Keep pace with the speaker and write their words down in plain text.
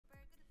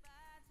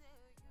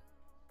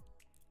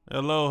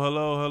Hello,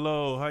 hello,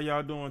 hello. How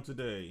y'all doing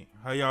today?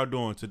 How y'all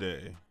doing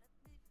today?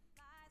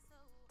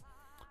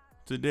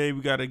 Today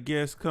we got a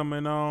guest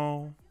coming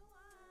on.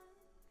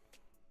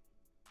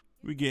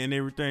 We getting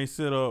everything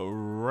set up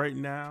right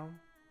now.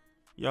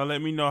 Y'all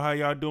let me know how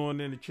y'all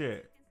doing in the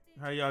chat.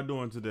 How y'all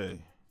doing today?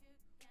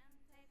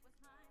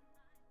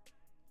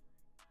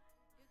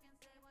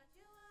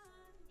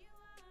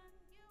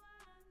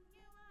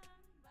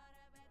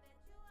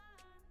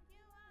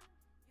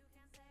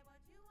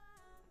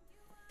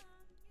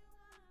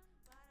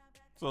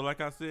 So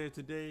like I said,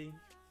 today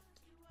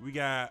we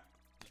got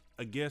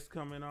a guest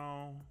coming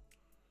on.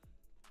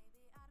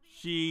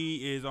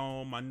 She is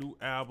on my new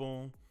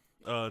album,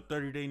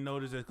 30 Day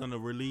Notice, that's gonna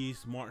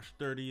release March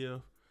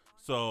 30th.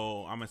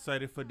 So I'm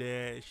excited for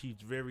that. She's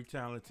very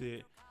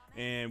talented,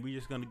 and we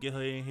just gonna get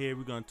her in here.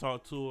 We're gonna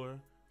talk to her.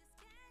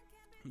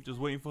 I'm just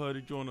waiting for her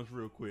to join us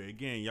real quick.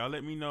 Again, y'all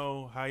let me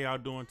know how y'all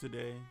doing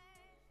today.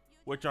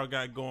 What y'all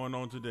got going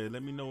on today?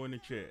 Let me know in the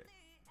chat.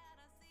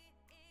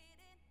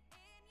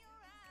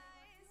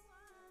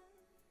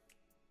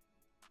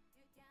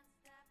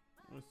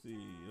 Let's see.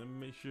 Let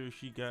me make sure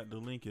she got the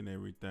link and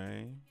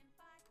everything.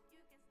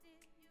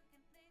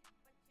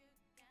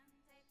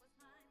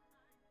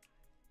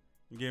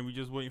 Again, we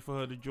just waiting for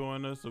her to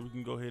join us so we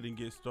can go ahead and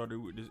get started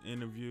with this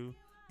interview.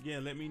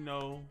 Again, let me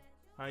know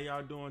how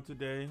y'all doing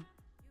today.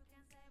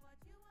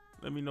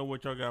 Let me know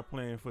what y'all got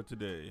planned for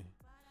today.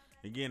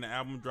 Again, the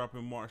album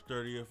dropping March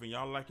 30th, and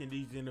y'all liking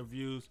these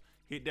interviews,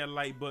 hit that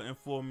like button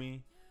for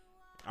me.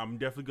 I'm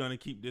definitely gonna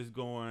keep this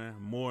going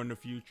more in the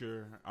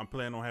future. I'm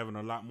planning on having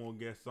a lot more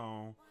guests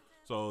on.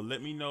 So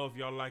let me know if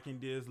y'all liking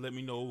this. Let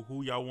me know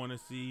who y'all want to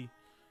see.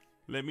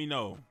 Let me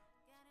know.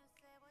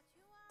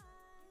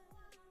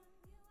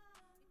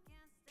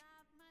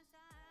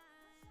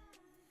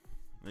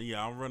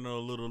 Yeah, I'm running a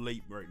little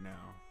late right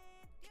now.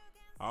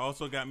 I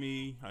also got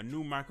me a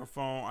new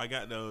microphone. I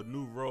got the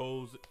new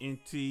Rode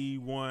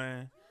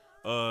NT1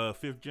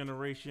 5th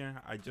generation.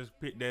 I just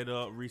picked that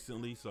up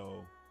recently,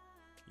 so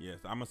yes,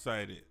 I'm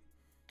excited.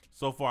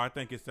 So far, I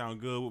think it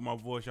sounds good with my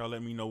voice. Y'all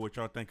let me know what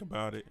y'all think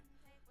about it.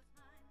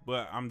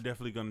 But I'm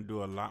definitely gonna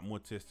do a lot more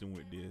testing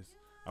with this.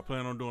 I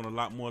plan on doing a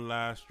lot more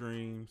live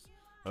streams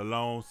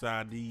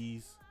alongside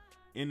these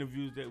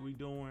interviews that we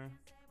doing.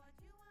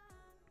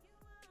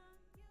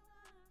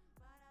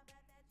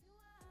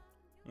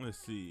 Let's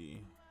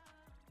see.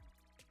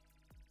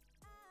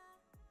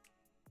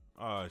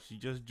 She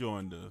just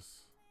joined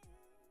us.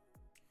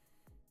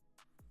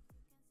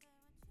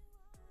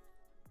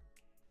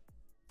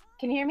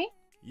 Can you hear me?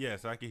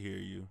 Yes, I can hear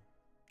you.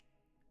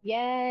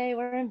 Yay,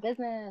 we're in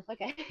business.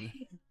 Okay.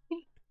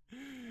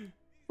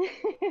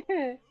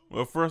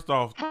 Well, first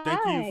off,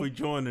 thank you for Hi.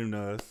 joining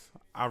us.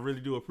 I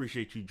really do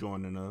appreciate you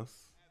joining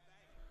us.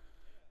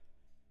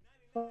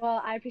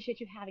 Well, I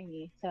appreciate you having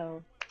me.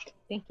 So,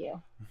 thank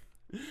you.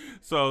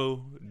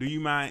 So, do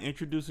you mind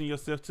introducing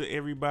yourself to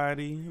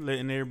everybody,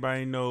 letting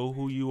everybody know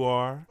who you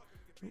are?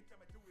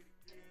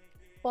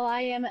 Well,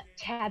 I am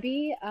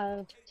Tabby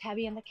of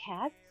Tabby and the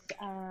Cats.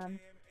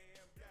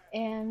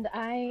 And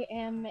I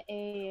am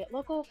a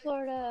local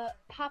Florida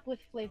pop with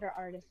flavor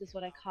artist, is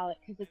what I call it,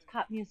 because it's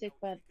pop music,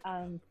 but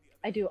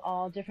I do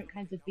all different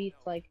kinds of beats.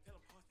 Like,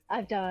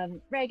 I've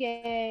done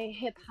reggae,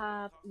 hip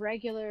hop,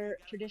 regular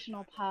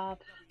traditional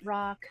pop,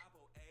 rock.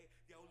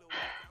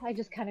 I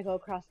just kind of go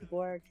across the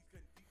board.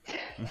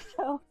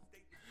 So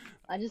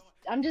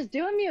I'm just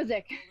doing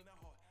music.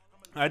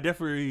 I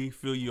definitely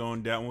feel you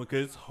on that one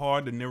because it's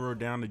hard to narrow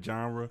down the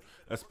genre,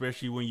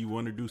 especially when you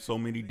want to do so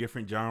many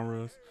different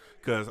genres.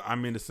 Because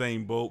I'm in the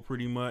same boat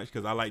pretty much.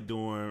 Because I like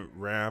doing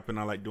rap and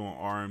I like doing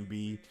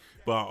R&B,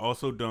 but I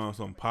also done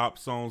some pop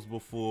songs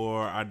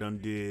before. I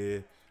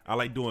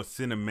like doing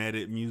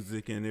cinematic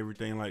music and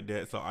everything like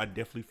that. So I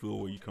definitely feel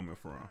where you're coming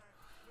from.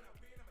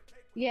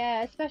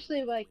 Yeah,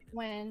 especially like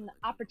when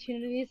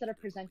opportunities that are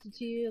presented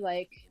to you,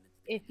 like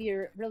if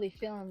you're really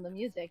feeling the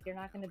music, you're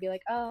not going to be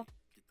like, "Oh,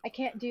 I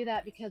can't do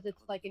that because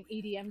it's like an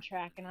EDM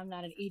track and I'm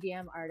not an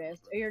EDM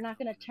artist." Or you're not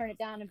going to turn it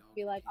down and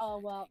be like, "Oh,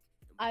 well,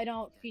 I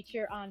don't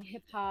feature on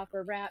hip hop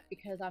or rap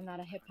because I'm not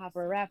a hip hop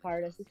or rap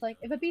artist." It's like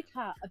if a beat's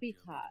hot, a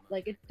beat's hot.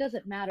 Like it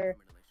doesn't matter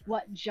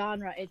what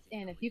genre it's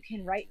in. If you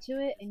can write to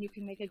it and you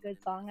can make a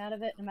good song out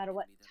of it, no matter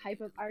what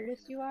type of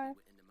artist you are,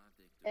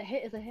 a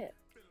hit is a hit.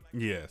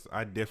 Yes,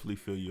 I definitely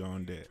feel you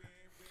on that.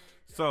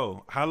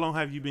 So, how long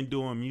have you been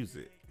doing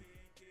music?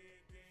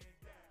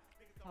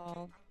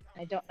 Oh,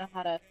 I don't know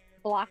how to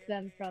block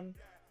them from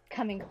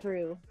coming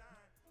through.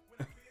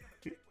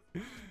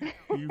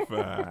 You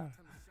fine.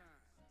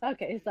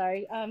 Okay,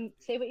 sorry.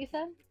 Say what you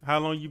said? How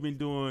long you been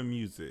doing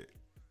music?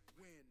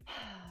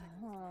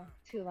 Oh,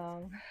 too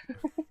long.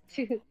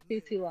 Too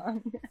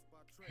long.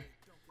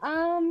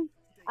 Um,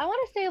 I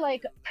want to say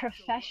like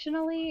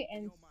professionally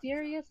and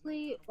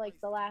seriously, like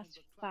the last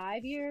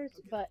 5 years,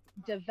 but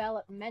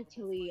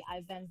developmentally,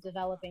 I've been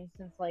developing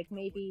since like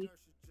maybe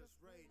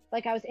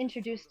like I was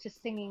introduced to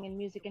singing and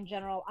music in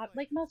general.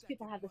 Like most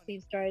people have the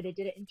same story. They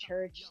did it in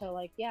church. So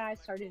like, yeah, I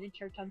started in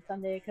church on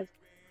Sunday because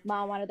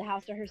mom wanted the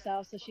house to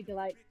herself. So she'd be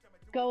like,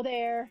 "Go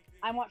there.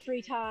 I want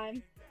free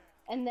time."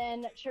 And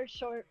then church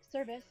short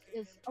service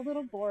is a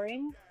little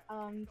boring,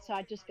 so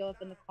I'd just go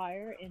up in the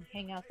choir and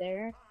hang out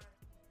there.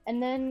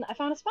 And then I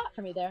found a spot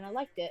for me there, and I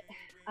liked it.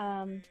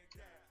 And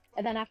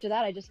then after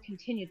that, I just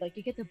continued. Like,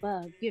 you get the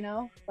bug, you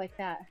know, like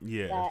that.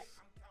 Yes.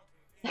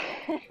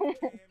 That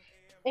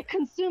it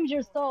consumes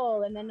your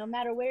soul, and then no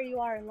matter where you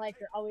are in life,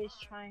 you're always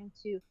trying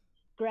to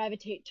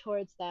gravitate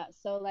towards that.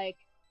 So like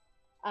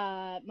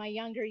my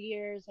younger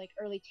years, like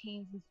early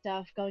teens and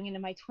stuff, going into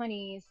my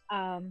 20s,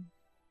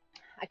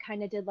 I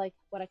kind of did like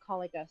what I call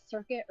like a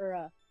circuit or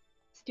a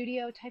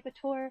studio type of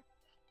tour,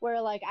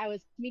 where like I was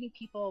meeting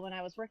people when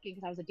I was working,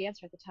 because I was a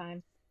dancer at the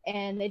time,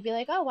 and they'd be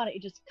like, oh, why don't you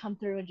just come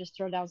through and just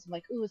throw down some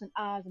like oohs and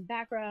ahs and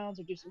backgrounds,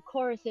 or do some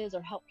choruses,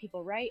 or help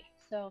people write.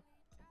 So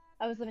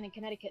I was living in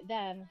Connecticut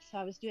then, so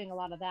I was doing a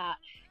lot of that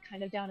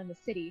kind of down in the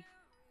city,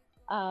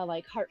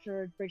 like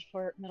Hartford,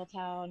 Bridgeport,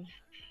 Middletown,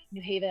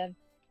 New Haven.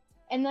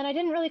 And then I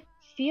didn't really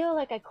feel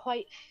like I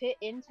quite fit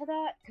into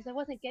that, because I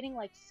wasn't getting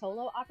like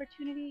solo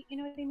opportunity, you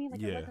know what I mean?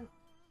 Like, yeah. I wasn't,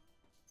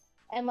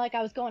 and like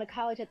I was going to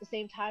college at the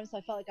same time, so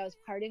I felt like I was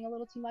partying a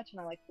little too much, and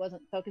I like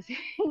wasn't focusing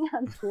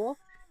on school.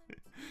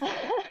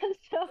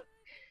 So,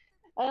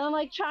 and I'm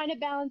like trying to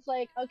balance,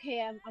 like,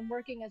 okay, I'm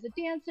working as a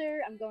dancer,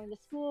 I'm going to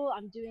school,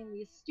 I'm doing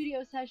these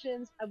studio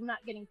sessions, I'm not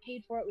getting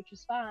paid for it, which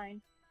was fine,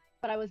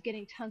 but I was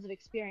getting tons of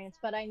experience.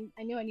 But I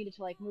knew I needed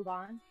to like move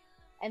on.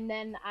 And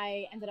then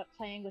I ended up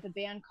playing with a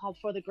band called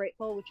For the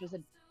Grateful, which was a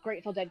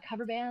Grateful Dead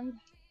cover band,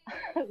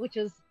 which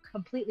is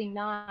completely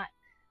not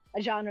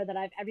a genre that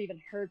I've ever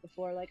even heard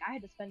before. Like, I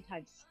had to spend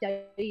time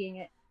studying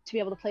it to be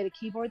able to play the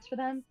keyboards for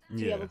them, to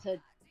be able to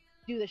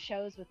do the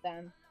shows with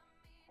them.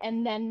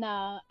 And then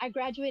I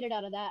graduated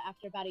out of that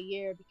after about a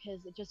year,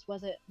 because it just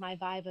wasn't my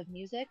vibe of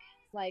music.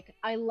 Like,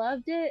 I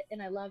loved it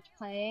and I loved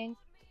playing,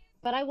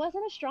 but I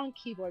wasn't a strong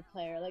keyboard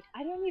player. Like,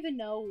 I don't even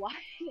know why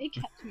they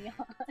kept me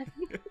on.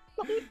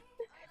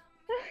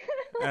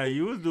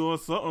 You was doing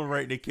something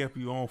right that kept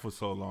you on for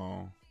so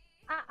long.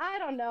 I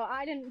don't know.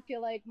 I didn't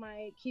feel like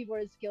my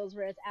keyboard skills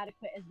were as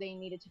adequate as they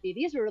needed to be.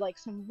 These were like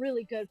some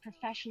really good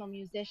professional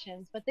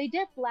musicians, but they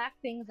did lack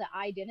things that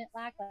I didn't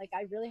lack. Like,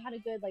 I really had a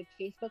good like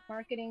Facebook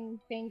marketing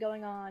thing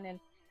going on, and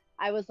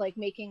I was like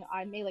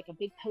I made like a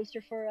big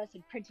poster for us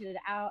and printed it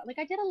out. Like,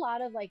 I did a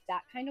lot of like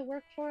that kind of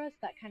work for us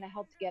that kind of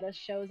helped get us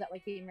shows at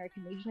like the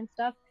American Legion and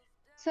stuff.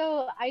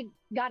 So I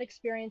got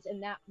experience in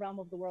that realm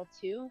of the world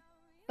too.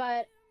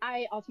 But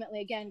I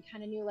ultimately, again,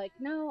 kind of knew like,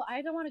 no,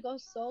 I don't want to go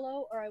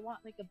solo, or I want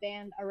like a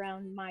band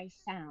around my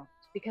sound,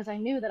 because I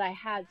knew that I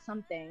had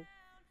something,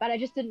 but I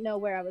just didn't know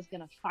where I was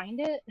going to find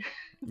it.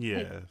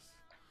 Yes.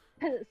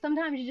 Like,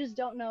 sometimes you just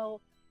don't know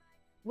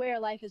where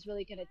life is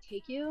really going to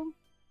take you.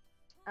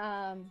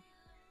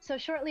 So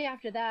shortly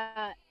after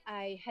that,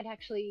 I had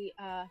actually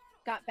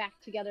got back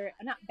together,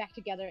 not back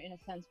together in a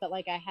sense, but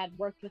like I had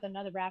worked with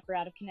another rapper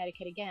out of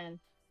Connecticut again,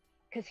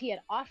 because he had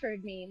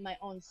offered me my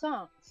own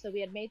song. So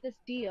we had made this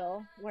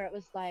deal where it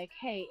was like,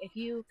 hey, if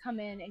you come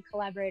in and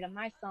collaborate on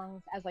my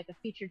songs as like a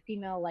featured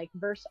female, like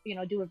verse, you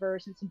know, do a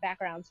verse and some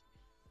backgrounds,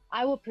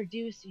 I will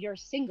produce your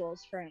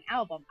singles for an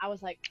album. I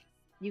was like,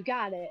 you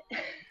got it.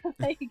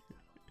 Like,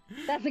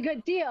 that's a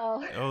good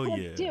deal. Oh, yeah.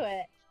 Let's do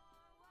it.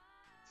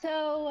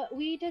 So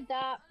we did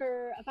that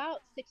for about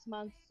 6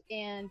 months,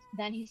 and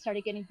then he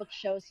started getting booked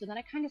shows. So then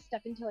I kind of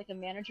stepped into like a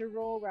manager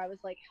role, where I was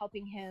like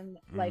helping him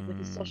like with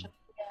his social media,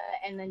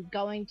 and then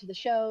going to the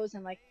shows,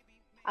 and like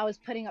I was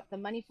putting up the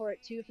money for it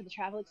too, for the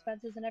travel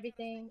expenses and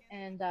everything,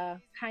 and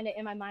kind of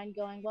in my mind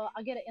going, well,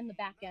 I'll get it in the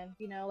back end,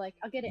 you know, like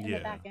I'll get it in the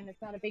back end,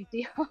 it's not a big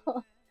deal.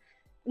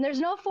 And there's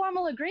no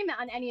formal agreement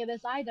on any of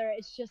this either.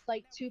 It's just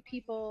like two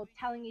people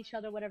telling each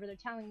other whatever they're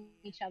telling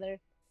each other.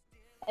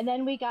 And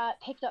then we got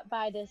picked up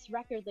by this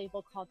record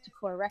label called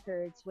Takor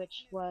Records,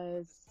 which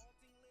was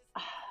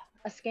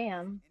a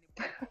scam.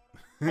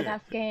 I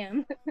got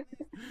scammed.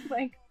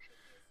 Like,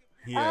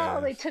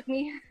 oh, they took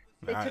me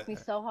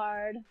so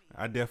hard.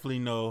 I definitely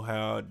know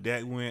how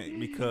that went,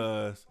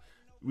 because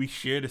we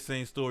share the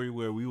same story,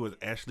 where we was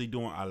actually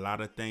doing a lot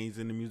of things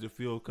in the music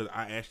field, because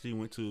I actually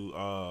went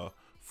to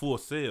Full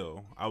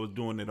Sail. I was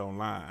doing it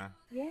online.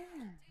 Yeah.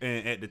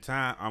 And at the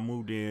time, I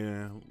moved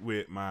in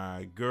with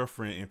my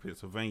girlfriend in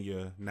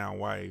Pennsylvania, now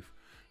wife.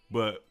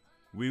 But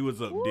we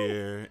was up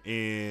there,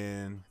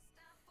 and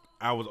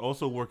I was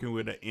also working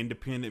with an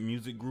independent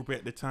music group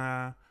at the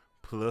time,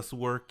 plus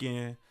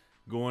working,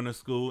 going to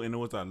school, and there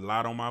was a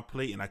lot on my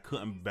plate, and I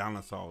couldn't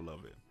balance all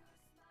of it.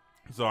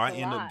 So I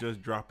ended up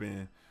just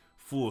dropping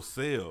Full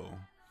Sail,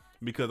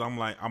 because I'm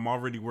like, I'm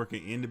already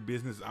working in the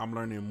business. I'm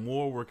learning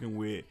more working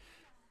with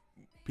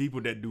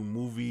people that do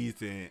movies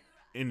and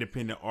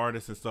independent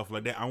artists and stuff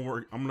like that.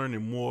 I'm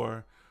learning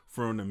more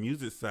from the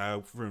music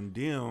side from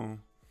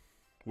them,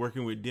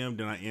 working with them,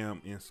 than I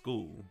am in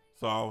school.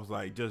 So I was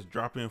like, just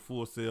dropping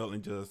Full Sail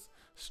and just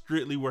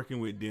strictly working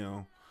with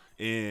them.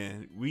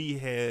 And we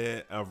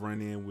had a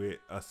run-in with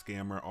a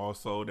scammer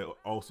also, that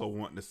also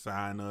wanted to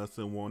sign us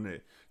and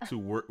wanted to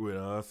work with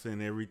us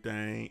and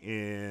everything.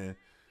 And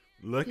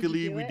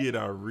luckily we did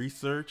our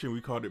research, and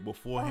we caught it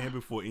beforehand,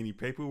 before any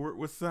paperwork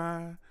was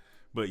signed.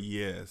 But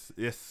yes,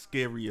 it's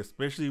scary,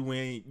 especially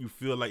when you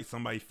feel like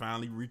somebody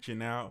finally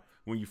reaching out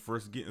when you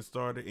first getting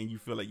started and you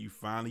feel like you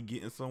finally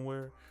getting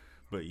somewhere.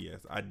 But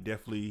yes, I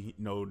definitely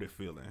know the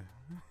feeling.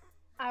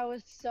 I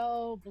was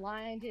so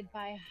blinded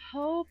by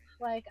hope.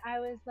 Like I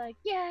was like,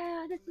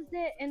 yeah, this is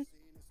it. And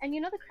you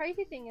know the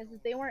crazy thing is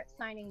they weren't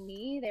signing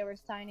me. They were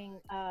signing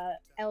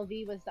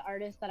LV was the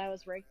artist that I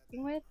was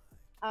working with.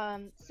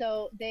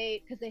 So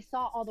because they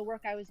saw all the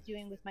work I was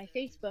doing with my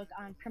Facebook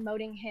on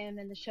promoting him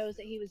and the shows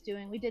that he was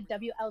doing. We did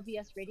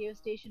WLVS radio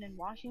station in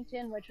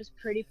Washington, which was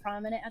pretty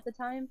prominent at the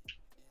time.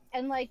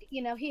 And like,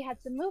 you know, he had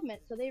some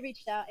movement, so they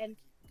reached out, and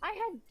I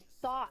had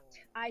thought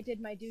I did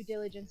my due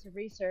diligence of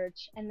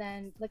research, and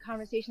then the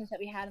conversations that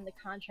we had and the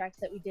contracts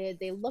that we did,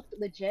 they looked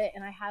legit,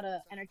 and I had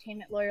a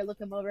entertainment lawyer look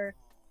them over,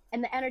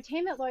 and the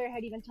entertainment lawyer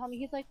had even told me,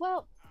 he's like,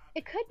 well,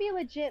 it could be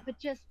legit, but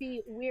just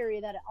be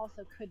weary that it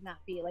also could not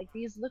be. Like,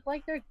 these look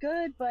like they're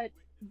good, but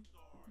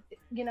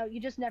you know,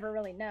 you just never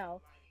really know.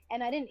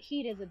 And I didn't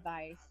heed his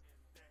advice.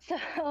 So,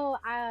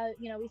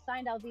 you know, we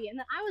signed LV, and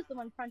then I was the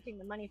one fronting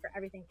the money for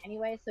everything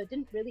anyway, so it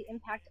didn't really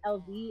impact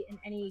LV in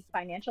any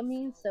financial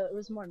means. So it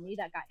was more me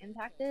that got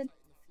impacted.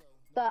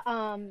 But,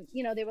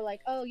 you know, they were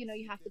like, oh, you know,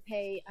 you have to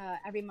pay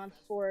every month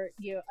for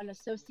an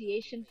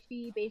association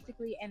fee,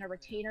 basically, and a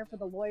retainer for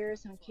the lawyer.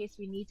 So in case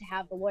we need to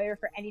have the lawyer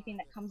for anything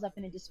that comes up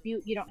in a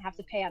dispute, you don't have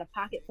to pay out of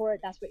pocket for it.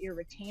 That's what your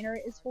retainer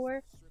is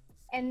for.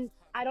 And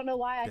I don't know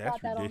why I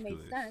thought that ridiculous.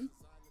 all made sense.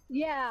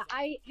 Yeah,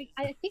 I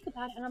think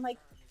about it, and I'm like,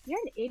 you're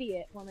an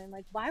idiot, woman.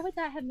 Like, why would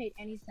that have made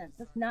any sense?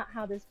 That's not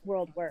how this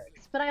world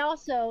works. But I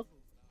also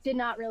did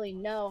not really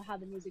know how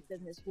the music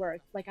business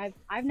worked. Like,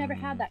 I've never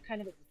had that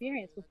kind of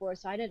experience before,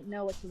 so I didn't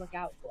know what to look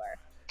out for.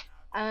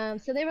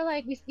 So they were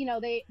like, you know,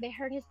 they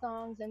heard his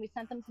songs, and we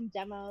sent them some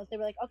demos. They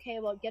were like,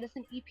 okay, well, get us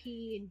an EP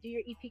and do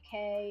your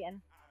EPK.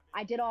 And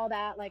I did all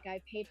that. Like,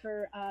 I paid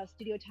for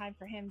studio time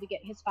for him to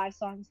get his 5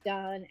 songs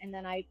done, and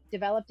then I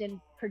developed and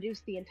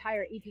produced the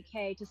entire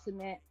EPK to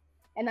submit.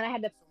 And then I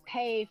had to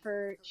pay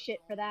for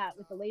shit for that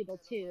with the label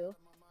too.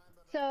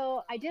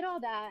 So I did all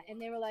that, and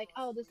they were like,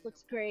 oh, this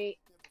looks great.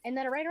 And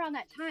then right around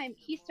that time,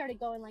 he started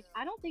going like,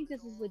 I don't think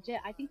this is legit.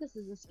 I think this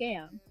is a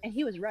scam. And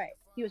he was right.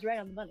 He was right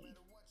on the money.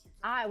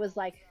 I was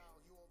like,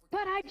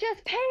 but I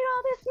just paid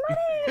all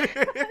this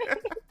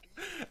money.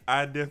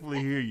 I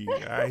definitely hear you.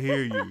 I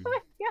hear you.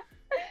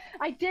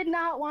 I did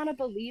not want to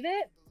believe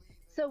it.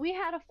 So we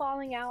had a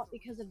falling out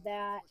because of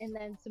that, and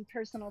then some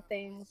personal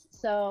things.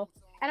 So,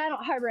 and I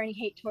don't harbor any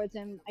hate towards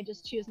him. I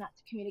just choose not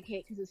to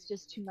communicate because it's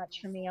just too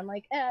much for me. I'm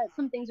like,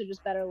 some things are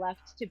just better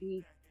left to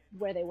be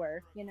where they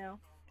were, you know?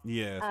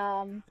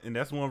 Yeah. And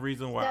that's one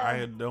reason why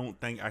I don't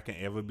think I can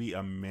ever be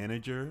a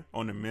manager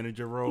on the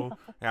manager role.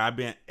 I've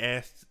been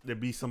asked to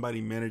be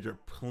somebody's manager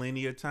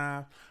plenty of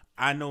times.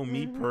 I know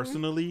me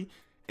personally,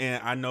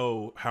 and I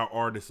know how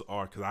artists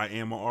are because I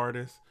am an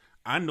artist.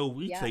 I know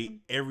we take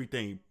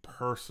everything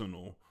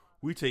personal.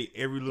 We take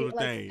every little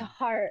thing to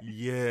heart.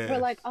 Yeah. We're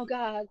like, oh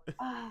God.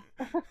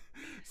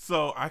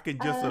 So I can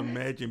just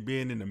imagine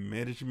being in the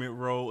management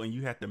role, and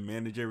you have to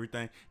manage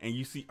everything, and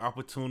you see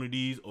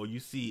opportunities, or you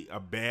see a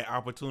bad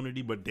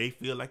opportunity, but they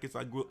feel like it's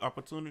a good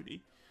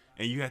opportunity,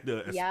 and you have to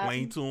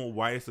explain to them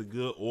why it's a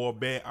good or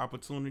bad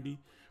opportunity.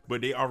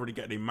 But they already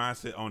got their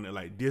mindset on it,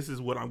 like, this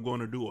is what I'm going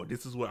to do, or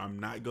this is what I'm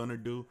not going to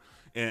do.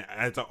 And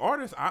as an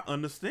artist, I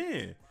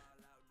understand.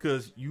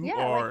 Because you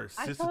are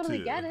sensitive. I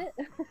totally get it.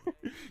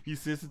 You're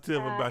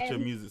sensitive about your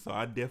music, so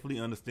I definitely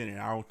understand it.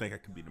 I don't think I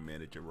could be the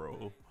manager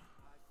role.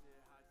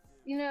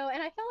 You know,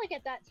 and I felt like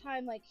at that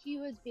time, like, he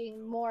was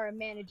being more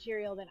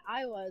managerial than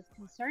I was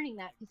concerning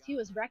that, because he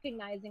was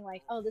recognizing,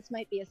 like, oh, this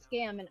might be a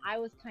scam, and I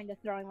was kind of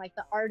throwing, like,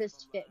 the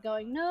artist fit,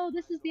 going, no,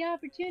 this is the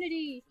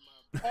opportunity.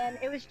 And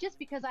it was just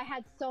because I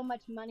had so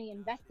much money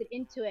invested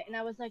into it, and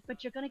I was like,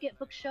 but you're going to get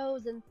book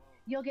shows, and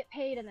you'll get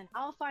paid, and then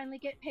I'll finally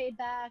get paid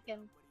back,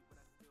 and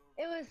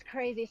it was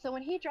crazy. So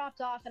when he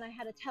dropped off and I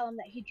had to tell him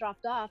that he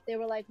dropped off, they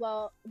were like,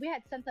 well, we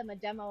had sent them a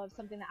demo of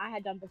something that I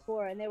had done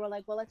before, and they were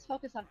like, well, let's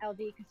focus on LV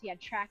because he had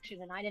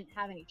traction and I didn't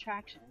have any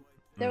traction.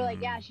 They were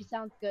like, yeah, she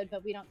sounds good,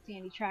 but we don't see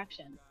any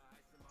traction.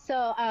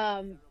 So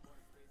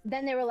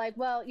then they were like,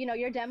 well, you know,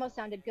 your demo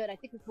sounded good. I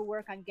think we could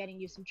work on getting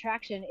you some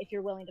traction if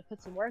you're willing to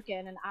put some work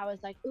in. And I was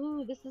like,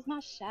 ooh, this is my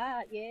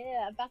shot.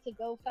 Yeah, I'm about to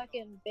go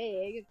fucking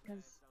big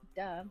because,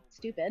 duh,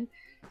 stupid.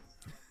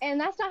 And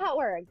that's not how it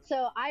worked.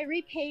 So I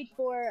repaid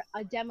for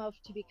a demo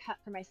to be cut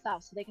for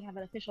myself so they could have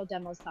an official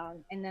demo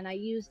song. And then I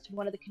used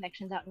one of the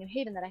connections out in New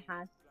Haven that I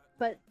had.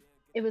 But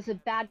it was a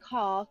bad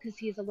call because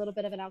he's a little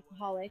bit of an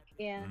alcoholic.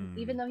 And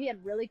even though he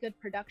had really good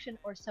production,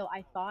 or so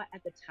I thought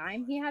at the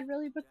time he had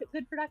really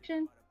good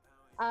production,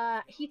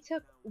 he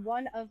took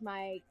one of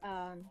my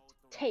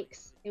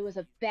takes. It was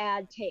a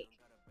bad take.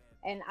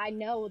 And I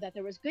know that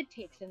there was good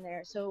takes in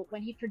there. So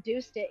when he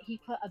produced it, he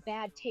put a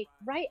bad take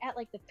right at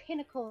like the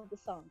pinnacle of the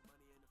song.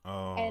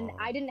 Oh. And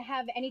I didn't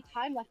have any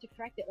time left to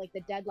correct it. Like,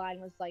 the deadline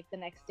was like the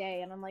next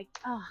day. And I'm like,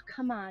 oh,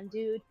 come on,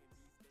 dude.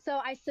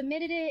 So I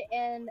submitted it,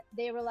 and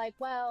they were like,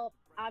 well,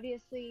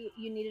 obviously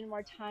you needed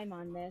more time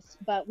on this,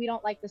 but we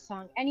don't like the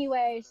song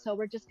anyway, so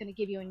we're just going to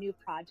give you a new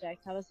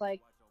project. I was like,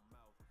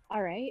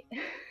 all right.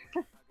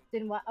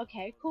 Then what?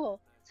 Okay, cool.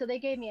 So they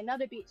gave me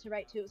another beat to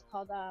write to. It was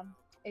called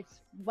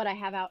it's what I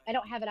have out. I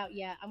don't have it out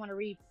yet. I want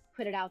to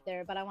put it out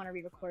there, but I want to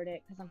re-record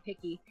it because I'm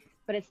picky.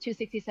 But it's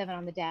 267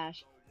 on the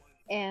dash,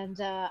 and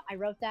I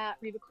wrote that,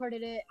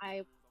 re-recorded it.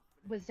 I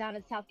was down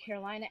in South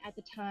Carolina at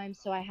the time,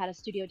 so I had a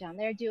studio down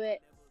there do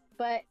it.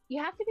 But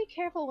you have to be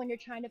careful when you're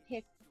trying to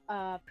pick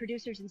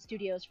producers and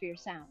studios for your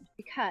sound,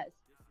 because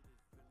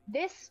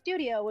this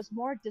studio was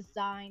more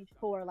designed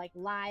for like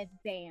live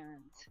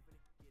bands.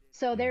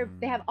 So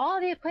they have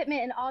all the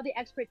equipment and all the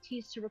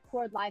expertise to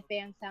record live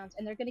band sounds,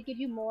 and they're going to give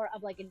you more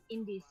of like an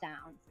indie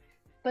sound.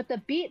 But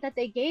the beat that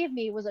they gave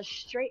me was a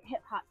straight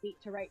hip hop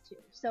beat to write to.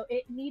 So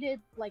it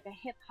needed like a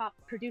hip hop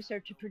producer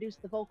to produce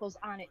the vocals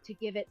on it to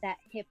give it that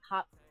hip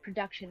hop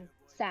production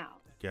sound.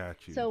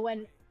 Got you. So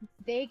when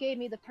they gave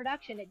me the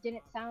production, it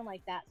didn't sound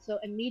like that. So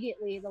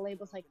immediately the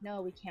label's like,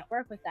 no, we can't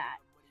work with that.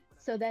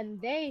 So then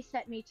they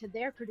sent me to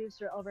their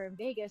producer over in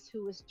Vegas,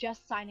 who was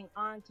just signing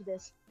on to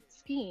this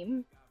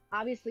scheme.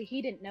 Obviously,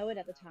 he didn't know it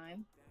at the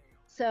time.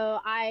 So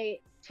I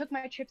took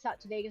my trips out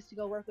to Vegas to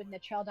go work with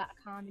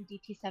Natrel.com and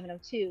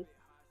DT702.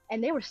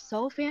 And they were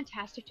so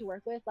fantastic to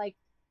work with, like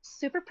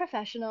super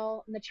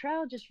professional.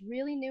 Natrel just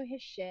really knew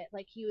his shit.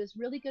 Like he was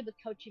really good with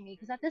coaching me,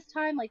 because at this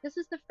time, like this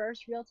is the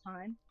first real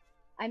time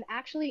I'm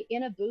actually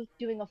in a booth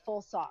doing a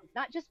full song,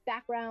 not just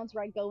backgrounds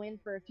where I go in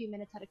for a few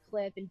minutes at a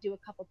clip and do a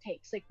couple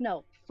takes. Like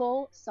no,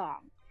 full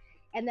song.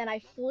 And then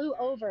I flew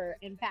over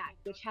and back,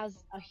 which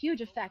has a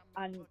huge effect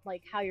on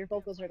like how your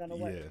vocals are going to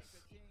work. Yes.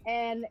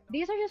 And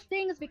these are just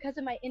things because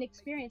of my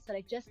inexperience that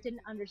I just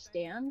didn't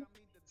understand.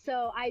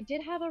 So I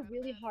did have a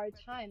really hard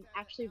time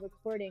actually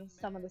recording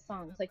some of the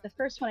songs. Like the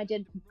first one I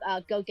did,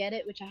 Go Get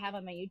It, which I have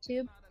on my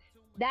YouTube.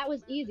 That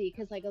was easy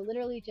because like I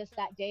literally just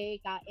that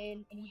day got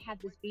in and he had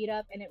this beat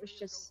up, and it was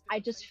just, I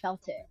just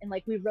felt it. And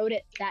like we wrote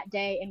it that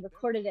day and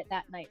recorded it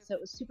that night. So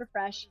it was super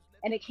fresh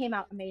and it came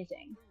out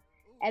amazing.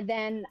 And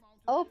then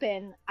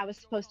Open, I was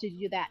supposed to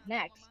do that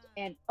next.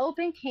 And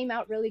Open came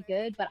out really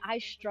good, but I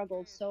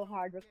struggled so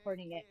hard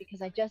recording it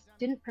because I just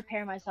didn't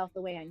prepare myself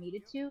the way I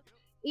needed to.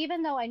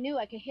 Even though I knew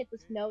I could hit the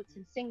notes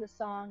and sing the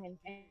song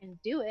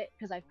and do it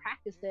because I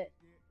practiced it,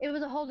 it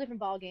was a whole different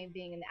ball game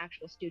being in the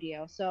actual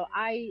studio. So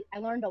I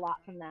learned a lot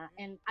from that.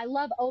 And I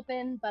love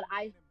Open, but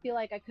I feel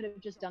like I could have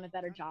just done a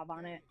better job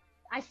on it.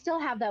 I still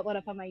have that one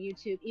up on my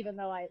YouTube, even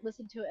though I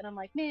listened to it and I'm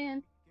like,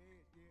 man.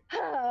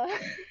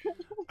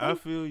 I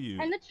feel you.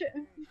 And the did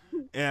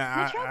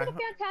a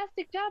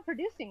fantastic job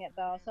producing it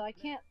though, so I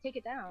can't take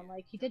it down.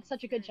 Like he did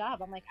such a good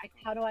job. I'm like,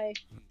 how do I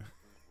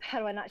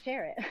not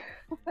share it?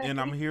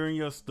 And I'm hearing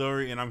your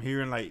story, and I'm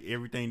hearing like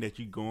everything that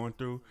you're going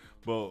through,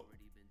 but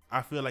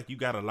I feel like you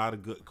got a lot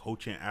of good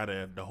coaching out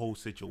of the whole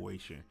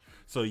situation.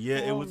 So yeah,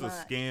 it was a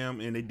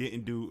scam, and they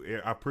didn't do.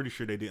 I'm pretty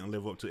sure they didn't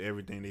live up to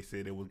everything they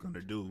said they was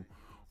gonna do.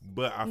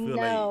 But I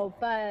feel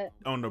but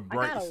on the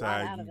bright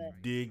side, you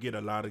did get a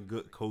lot of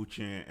good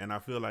coaching, and I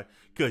feel like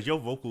because your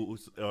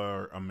vocals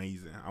are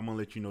amazing. I'm gonna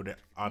let you know that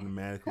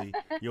automatically.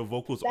 Your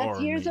vocals are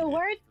That's years amazing. of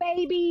work,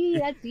 baby.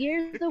 That's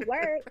years of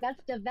work.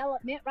 That's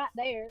development right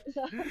there.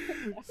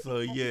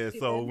 So yeah,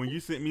 so when you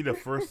sent me the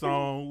first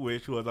song,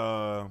 which was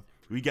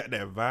We Got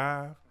That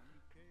Vibe,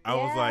 I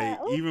was like,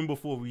 even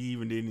before we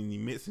even did any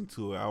mixing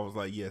to it, I was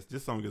like, yes,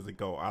 this song is a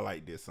go. I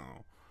like this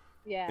song.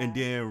 Yeah. And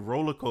then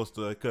Roller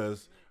Coaster,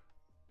 because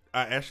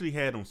I actually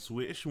had them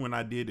switch when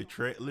I did the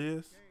track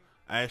list.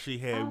 I actually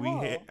had we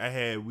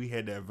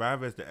had that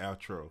vibe as the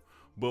outro,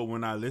 but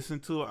when I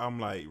listened to it, I'm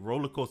like,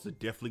 Roller Coaster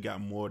definitely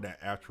got more of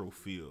that outro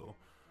feel.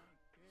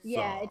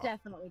 Yeah, it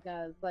definitely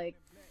does. Like,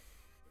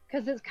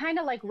 because it's kind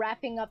of like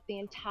wrapping up the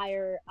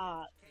entire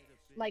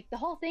like the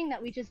whole thing that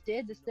we just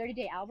did. This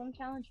 30-day album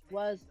challenge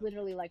was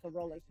literally like a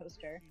roller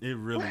coaster. It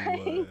really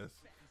was.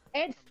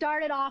 It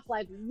started off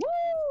like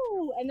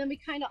woo, and then we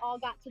kind of all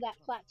got to that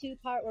plateau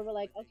part where we're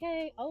like,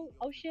 okay, oh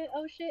shit,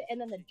 and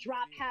then the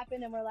drop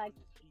happened, and we're like,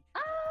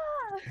 ah.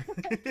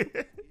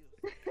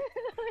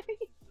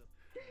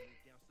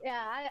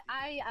 Yeah,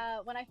 I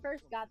when I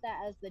first got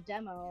that as the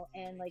demo,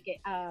 and like it,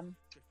 I'm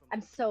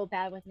so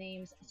bad with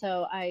names,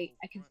 so I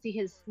can see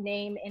his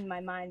name in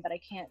my mind, but I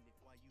can't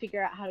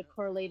figure out how to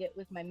correlate it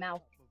with my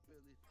mouth.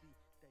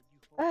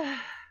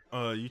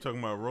 You talking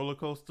about Roller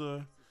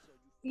Coaster?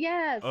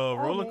 Yes.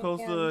 Roller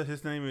Coaster. Man.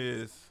 His name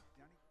is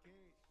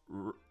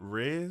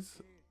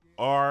Raz,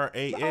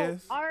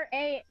 R-A-S.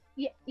 R-A.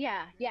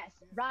 Yeah. Yes.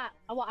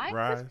 Well, I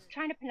was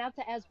trying to pronounce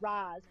it as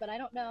Raz, but I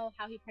don't know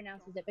how he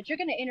pronounces it. But you're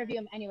gonna interview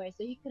him anyway,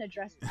 so he can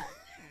address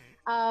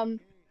that.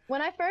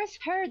 When I first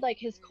heard like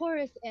his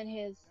chorus and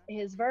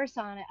his verse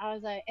on it, I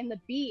was like, and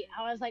the beat,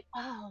 I was like,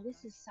 oh,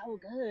 this is so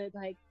good.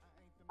 Like,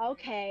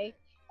 okay.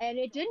 And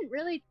it didn't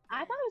really, I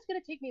thought it was going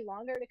to take me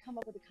longer to come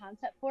up with a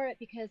concept for it,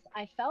 because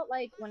I felt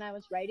like when I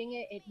was writing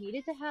it, it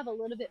needed to have a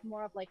little bit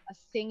more of like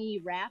a singy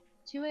rap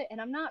to it.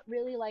 And I'm not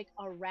really like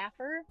a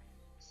rapper.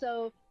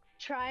 So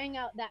trying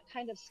out that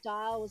kind of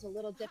style was a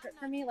little different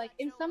for me. Like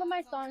in some of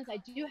my songs, I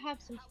do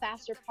have some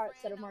faster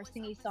parts that are more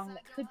singy song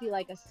that could be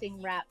like a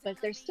sing rap, but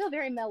they're still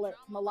very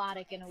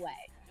melodic in a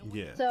way.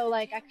 Yeah. So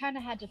like I kind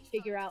of had to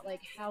figure out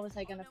like how was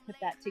I gonna put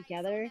that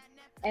together,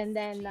 and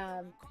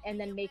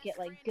then make it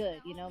like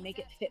good, you know, make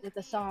it fit with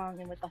the song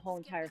and with the whole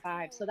entire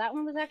vibe. So that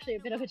one was actually a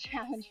bit of a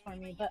challenge for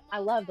me, but I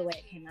love the way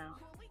it came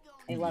out.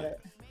 I love Yeah.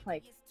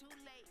 it.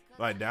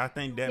 Like I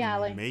think that yeah,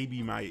 like may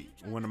be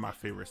one of my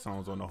favorite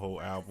songs on the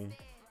whole album.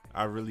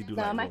 I really do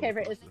no, like my Roller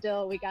favorite is Coaster.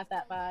 still We Got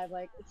That Vibe.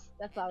 Like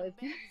that's always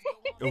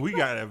We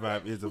Got That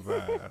Vibe is a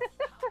vibe.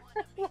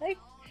 like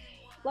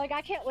like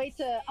I can't wait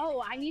to.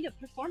 Oh, I need a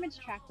performance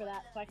track for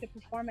that so I could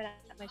perform it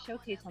at my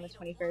showcase on the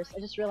 21st. I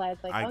just realized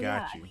like, I oh got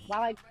yeah, you.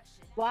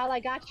 while I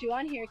got you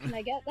on here, can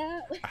I get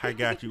that? I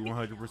got you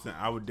 100%.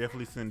 I would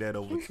definitely send that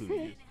over to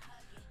you.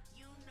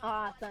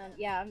 Awesome.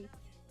 Yeah.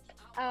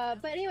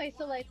 But anyway,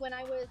 so like when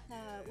I was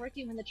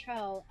working on the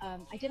trail,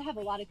 I did have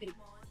a lot of good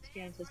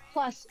experiences.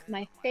 Plus,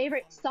 my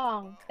favorite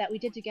song that we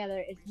did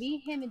together is me,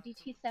 him, and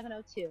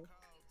DT702,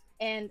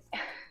 and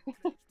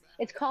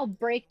it's called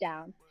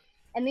Breakdown.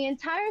 And the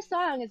entire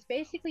song is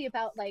basically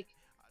about like,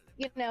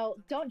 you know,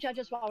 don't judge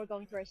us while we're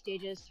going through our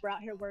stages. We're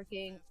out here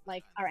working,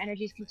 like our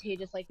energy is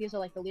contagious. Like these are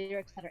like the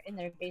lyrics that are in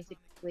there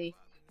basically.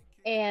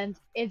 And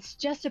it's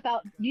just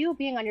about you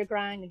being on your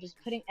grind and just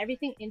putting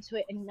everything into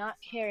it and not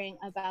caring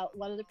about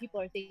what other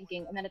people are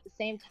thinking. And then at the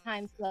same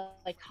time,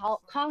 like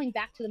calling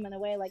back to them in a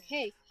way like,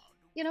 hey,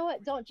 you know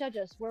what? Don't judge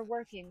us. We're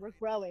working. We're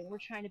growing. We're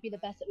trying to be the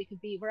best that we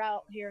could be. We're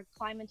out here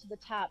climbing to the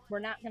top. We're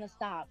not going to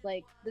stop.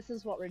 Like, this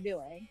is what we're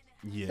doing.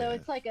 Yeah. So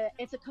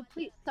it's a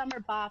complete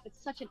summer bop.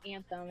 It's such an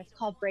anthem. It's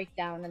called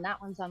Breakdown, and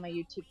that one's on my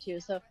YouTube too.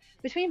 So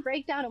between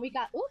Breakdown and We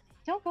Got, oop,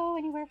 don't go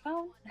anywhere,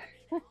 phone.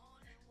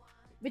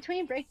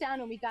 Between Breakdown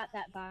and We Got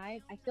That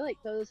Vibe, I feel like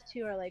those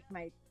two are like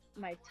my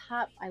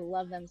top. I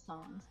love them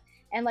songs.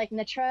 And like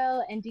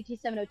Natrell and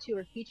DT702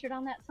 were featured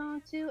on that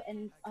song too,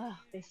 and oh,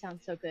 they sound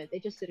so good. They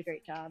just did a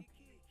great job.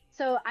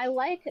 So I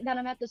like that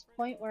I'm at this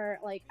point where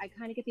like I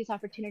kind of get these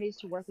opportunities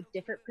to work with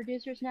different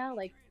producers now.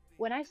 Like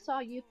when I saw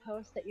you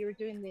post that you were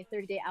doing the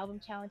 30-day album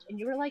challenge and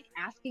you were like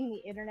asking the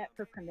internet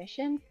for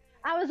permission,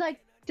 I was like,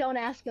 don't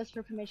ask us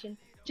for permission,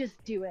 just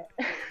do it.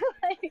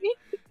 Like,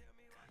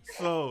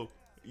 so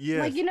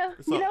yes, like you know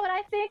what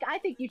I think? I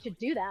think you should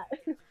do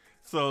that.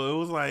 So it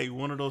was like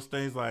one of those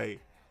things like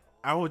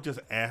I was just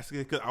asking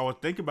because I was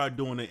thinking about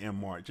doing it in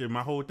March, and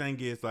my whole thing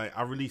is like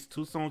I released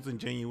 2 songs in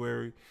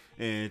January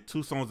and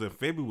 2 songs in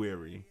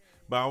February,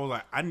 but I was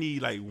like I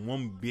need like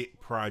one big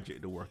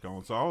project to work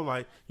on. So I was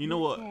like, you know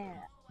what,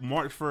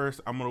 March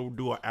 1st I'm gonna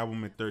do an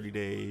album in 30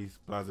 days,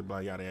 blah blah blah,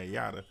 yada yada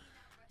yada.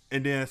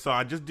 And then so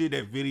I just did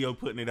that video,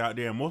 putting it out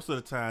there, and most of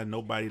the time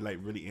nobody like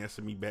really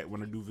answered me back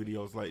when I do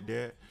videos like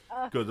that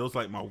because those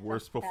like my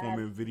worst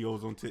performing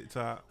videos on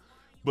TikTok.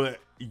 But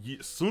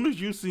as soon as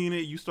you seen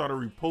it, you started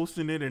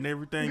reposting it and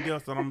everything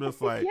else, and I'm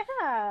just like,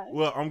 yeah.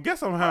 Well, I'm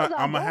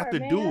gonna have to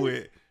do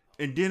it.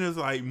 And then it's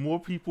like more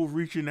people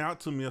reaching out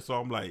to me, so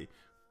I'm like,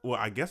 well,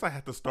 I guess I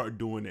have to start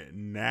doing it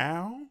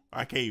now.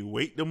 I can't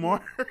wait to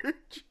March.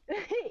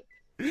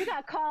 You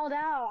got called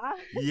out.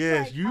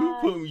 Yes, like,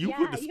 you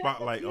put the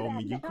spotlight on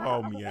me. You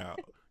called me out.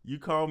 You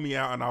called me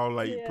out, and I was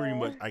like, pretty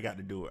much, I got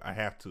to do it. I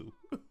have to.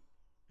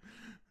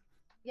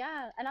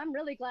 Yeah, and I'm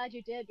really glad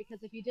you did,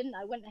 because if you didn't,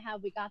 I wouldn't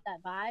have We Got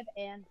That Vibe.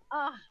 And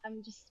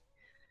I'm just,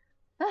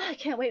 I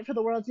can't wait for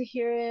the world to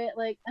hear it.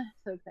 Like, I'm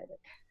so excited.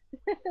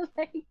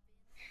 Like,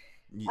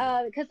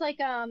 because like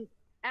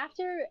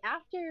after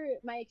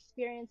my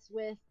experience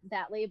with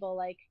that label,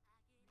 like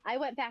I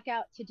went back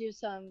out to do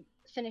some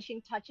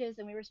finishing touches,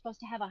 and we were supposed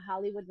to have a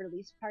Hollywood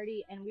release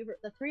party, and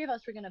the 3 of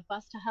us were gonna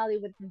bus to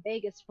Hollywood from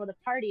Vegas for the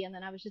party, and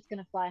then I was just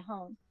gonna fly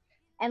home.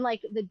 And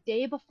like the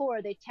day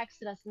before, they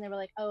texted us and they were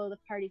like, "Oh, the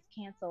party's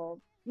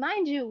canceled."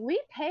 Mind you,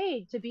 we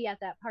paid to be at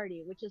that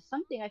party, which is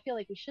something I feel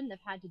like we shouldn't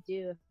have had to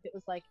do if it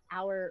was like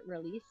our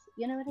release.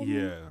 You know what I mean?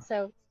 Yeah.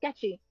 So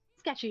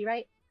sketchy,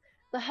 right?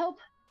 The hope,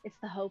 it's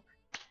the hope.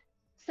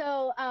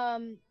 So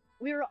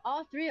we were,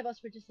 all 3 of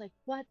us were just like,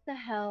 what the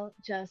hell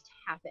just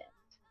happened?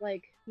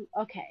 Like,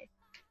 okay.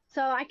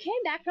 So I came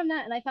back from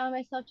that and I found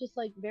myself just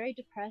like very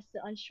depressed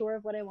and unsure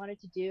of what I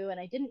wanted to do. And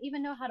I didn't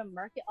even know how to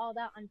market all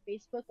that on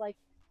Facebook. Like,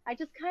 I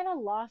just kind of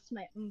lost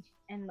my oomph,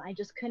 and I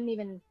just couldn't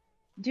even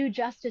do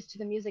justice to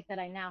the music that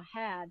I now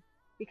had,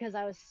 because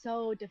I was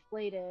so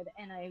deflated,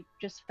 and I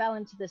just fell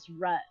into this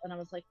rut, and I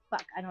was like,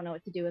 fuck, I don't know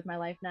what to do with my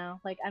life now.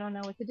 Like, I don't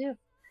know what to do.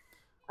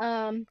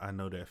 I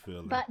know that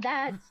feeling. But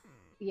that's,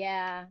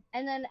 yeah.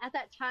 And then at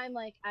that time,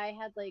 like I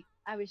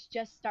was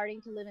just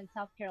starting to live in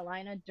South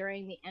Carolina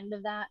during the end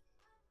of that.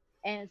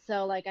 And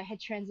so like I had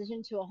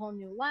transitioned to a whole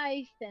new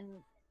life, and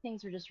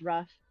things were just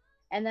rough.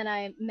 And then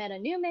I met a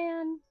new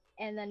man,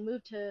 and then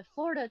moved to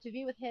Florida to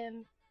be with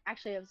him.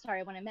 Actually, I'm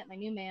sorry, when I met my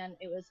new man,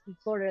 it was in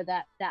Florida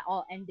that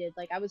all ended.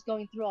 Like I was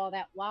going through all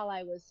that while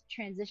I was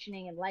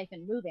transitioning in life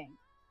and moving.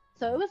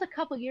 So it was a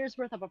couple years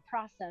worth of a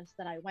process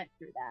that I went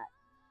through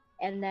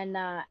that. And then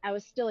I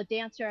was still a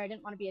dancer. I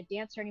didn't want to be a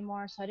dancer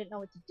anymore, so I didn't know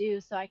what to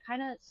do. So I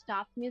kind of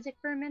stopped music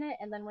for a minute,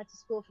 and then went to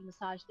school for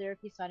massage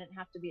therapy so I didn't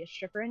have to be a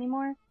stripper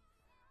anymore.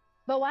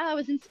 But while I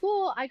was in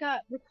school, I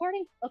got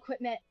recording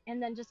equipment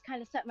and then just kind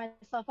of set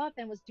myself up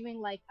and was doing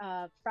like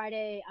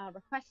Friday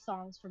request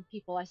songs from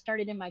people. I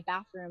started in my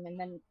bathroom and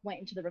then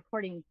went into the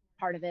recording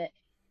part of it.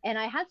 And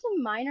I had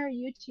some minor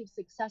YouTube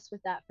success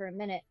with that for a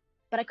minute,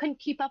 but I couldn't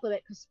keep up with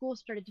it because school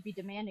started to be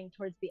demanding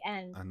towards the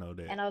end. I know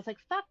that. And I was like,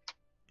 fuck.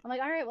 I'm like,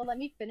 all right, well, let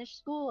me finish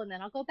school and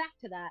then I'll go back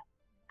to that.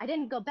 I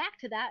didn't go back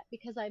to that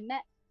because I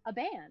met a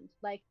band.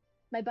 Like,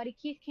 my buddy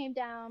Keith came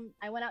down.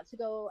 I went out to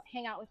go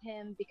hang out with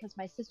him because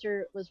my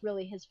sister was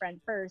really his friend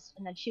first,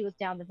 and then she was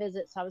down to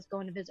visit, so I was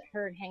going to visit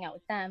her and hang out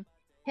with them.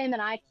 Him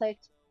and I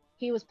clicked.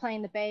 He was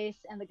playing the bass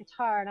and the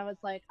guitar, and I was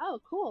like,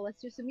 oh, cool,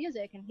 let's do some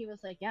music. And he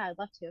was like, yeah, I'd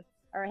love to.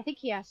 Or I think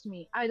he asked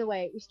me. Either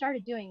way, we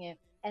started doing it,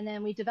 and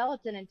then we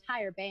developed an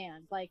entire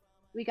band. Like,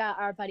 we got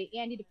our buddy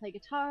Andy to play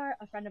guitar,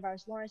 a friend of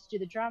ours, Lawrence, to do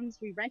the drums.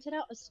 We rented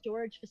out a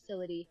storage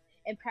facility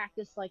and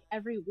practiced like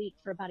every week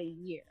for about a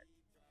year.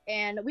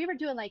 And we were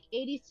doing like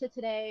 80s to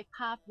today,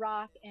 pop,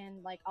 rock,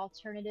 and like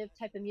alternative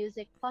type of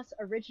music, plus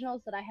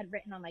originals that I had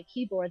written on my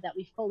keyboard that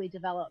we fully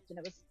developed, and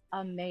it was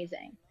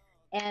amazing.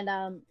 And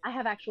I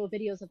have actual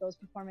videos of those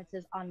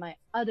performances on my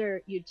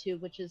other YouTube,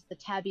 which is the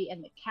Tabby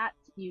and the Cat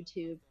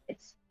YouTube.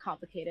 It's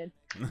complicated.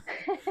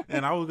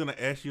 And I was gonna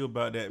ask you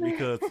about that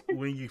because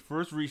when you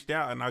first reached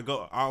out, and I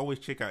always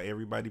check out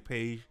everybody's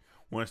page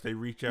once they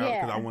reach out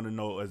because I want to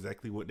know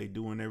exactly what they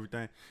do and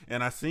everything.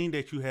 And I seen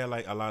that you had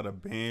like a lot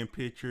of band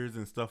pictures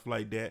and stuff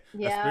like that,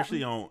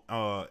 especially on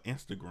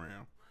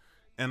Instagram.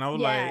 And I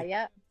was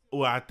like,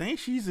 well, I think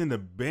she's in the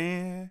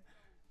band.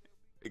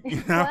 You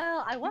know?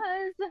 Well, I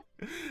was.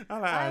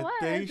 I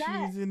think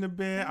she's in the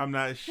band. I'm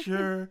not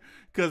sure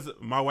because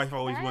my wife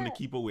always want to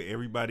keep up with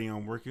everybody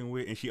I'm working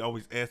with, and she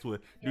always asks, "Well,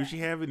 do she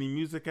have any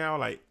music out?"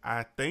 Like,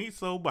 I think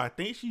so, but I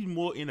think she's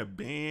more in a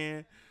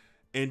band.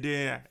 And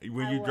then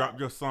when you dropped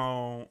your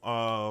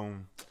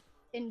song,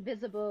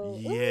 Invisible.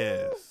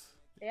 Yes.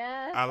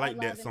 Yes. I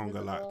like that song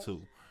a lot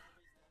too.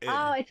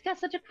 Oh, it's got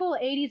such a cool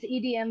 80s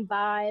EDM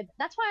vibe.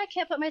 That's why I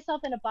can't put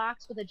myself in a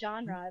box with a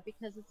genre,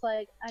 because it's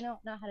like, I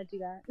don't know how to do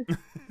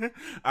that.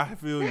 I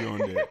feel you on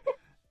that.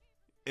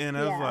 And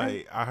I was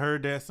like, I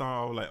heard that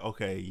song, I was like,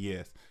 okay,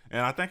 yes.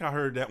 And I think I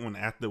heard that one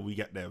after we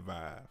got that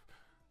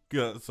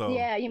vibe. So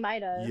yeah, you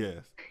might have.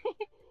 Yes.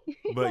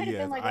 But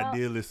yes, like, I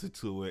did listen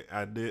to it.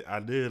 I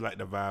did like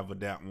the vibe of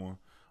that one.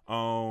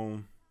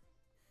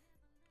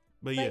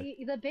 But yeah,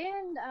 the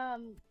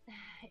band,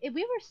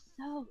 we were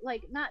so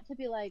like, not to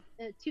be like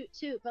toot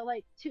toot, but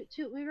like toot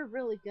toot, we were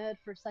really good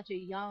for such a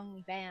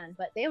young band.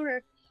 But they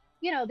were,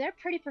 you know, they're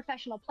pretty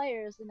professional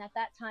players, and at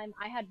that time,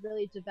 I had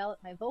really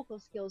developed my vocal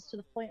skills to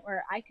the point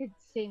where I could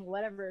sing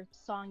whatever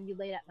song you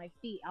laid at my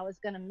feet. I was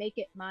gonna make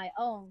it my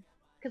own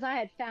because I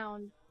had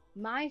found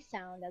my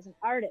sound as an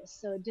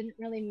artist, so it didn't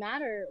really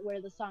matter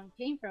where the song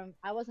came from.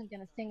 I wasn't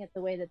going to sing it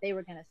the way that they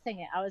were going to sing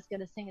it. I was going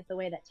to sing it the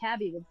way that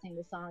Tabby would sing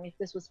the song if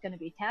this was going to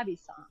be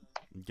Tabby's song.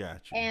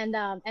 Gotcha.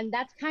 And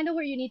that's kind of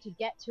where you need to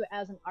get to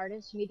as an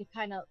artist. You need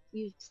to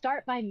you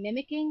start by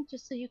mimicking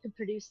just so you can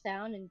produce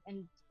sound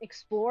and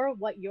explore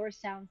what your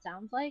sound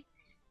sounds like.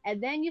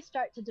 And then you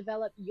start to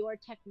develop your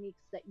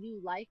techniques that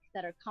you like,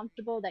 that are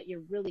comfortable, that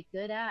you're really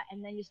good at,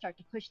 and then you start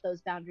to push those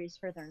boundaries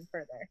further and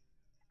further.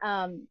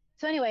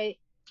 So anyway,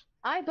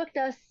 I booked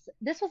us,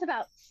 this was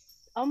about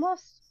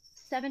almost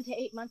 7 to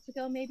 8 months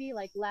ago, maybe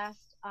like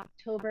last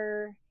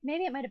October,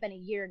 maybe it might have been a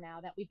year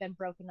now that we've been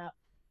broken up.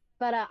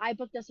 But I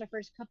booked us our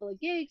first couple of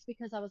gigs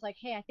because I was like,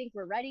 hey, I think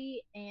we're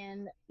ready.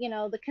 And, you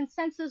know, the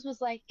consensus was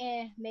like,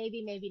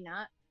 maybe, maybe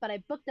not. But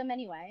I booked them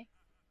anyway.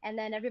 And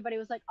then everybody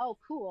was like, oh,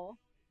 cool.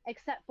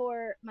 Except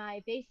for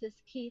my bassist,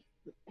 Keith,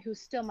 who's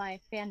still my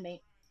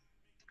bandmate,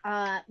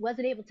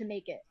 wasn't able to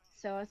make it.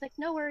 So I was like,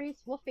 no worries,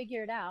 we'll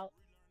figure it out.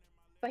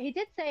 But he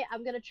did say,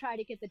 I'm going to try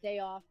to get the day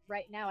off.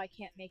 Right now, I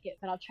can't make it,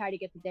 but I'll try to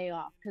get the day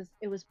off because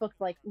it was booked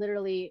like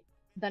literally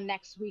the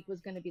next week was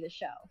going to be the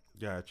show.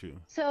 Got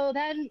you. So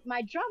then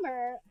my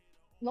drummer,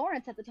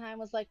 Lawrence at the time,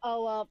 was like,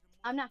 oh, well,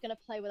 I'm not going to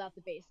play without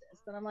the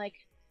bassist. And I'm like,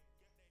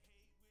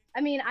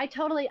 I mean, I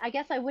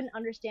guess I wouldn't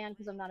understand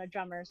because I'm not a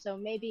drummer. So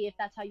maybe if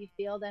that's how you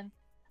feel, then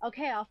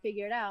okay, I'll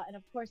figure it out. And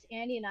of course,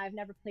 Andy and I have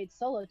never played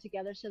solo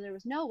together. So there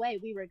was no way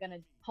we were going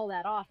to pull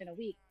that off in a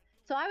week.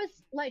 So I was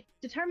like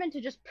determined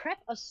to just prep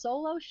a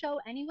solo show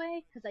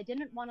anyway, because I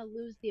didn't want to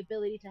lose the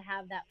ability to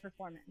have that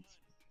performance.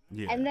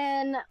 Yeah. And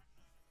then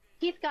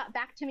Keith got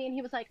back to me and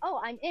he was like,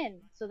 oh, I'm in.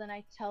 So then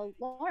I tell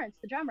Lawrence,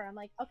 the drummer, I'm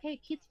like, okay,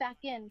 Keith's back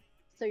in,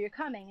 so you're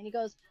coming. And he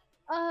goes,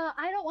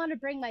 I don't want to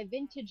bring my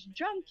vintage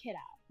drum kit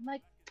out. I'm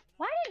like,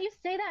 why didn't you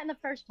say that in the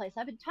first place?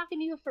 I've been talking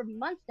to you for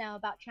months now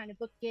about trying to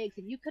book gigs,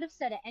 and you could have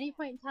said at any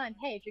point in time,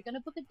 hey, if you're going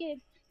to book a gig,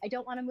 I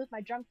don't want to move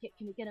my drum kit.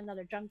 Can we get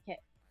another drum kit?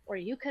 Or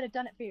you could have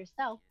done it for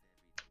yourself.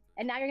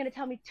 And now you're going to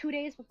tell me 2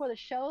 days before the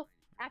show,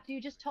 after you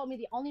just told me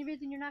the only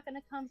reason you're not going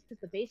to come is because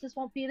the bassist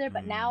won't be there,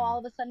 but now all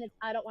of a sudden it's,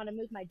 I don't want to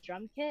move my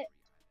drum kit.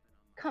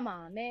 come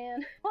on,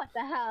 man. What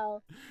the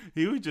hell?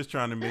 He was just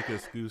trying to make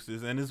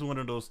excuses, and it's one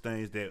of those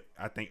things that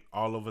I think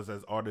all of us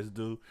as artists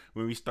do.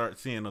 When we start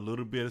seeing a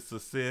little bit of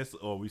success,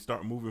 or we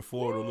start moving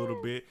forward a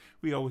little bit,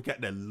 we always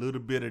got that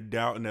little bit of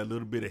doubt and that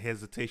little bit of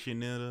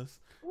hesitation in us.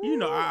 You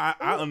know, I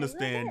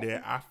understand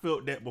that. I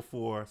felt that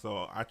before,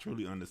 so I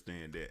truly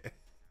understand that.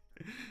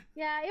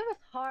 Yeah, it was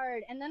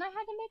hard. And then I had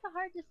to make a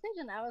hard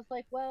decision. I was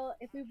like, well,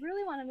 if we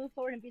really want to move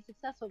forward and be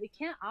successful, we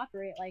can't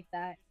operate like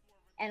that.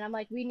 And I'm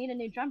like, we need a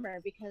new drummer,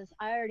 because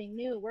I already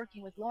knew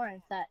working with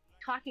Lawrence that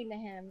talking to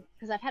him,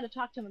 because I've had to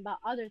talk to him about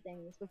other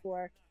things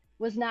before,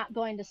 was not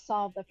going to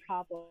solve the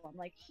problem.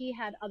 Like, he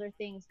had other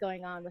things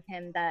going on with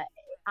him that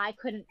I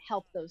couldn't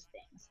help those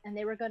things. And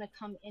they were going to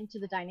come into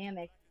the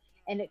dynamic,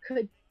 and it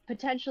could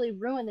potentially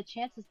ruin the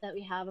chances that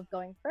we have of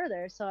going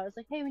further. So I was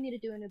like, hey, we need to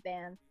do a new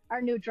band,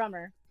 our new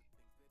drummer.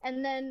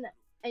 And then,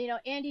 you know,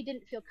 Andy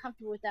didn't feel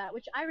comfortable with that,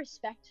 which I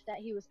respect that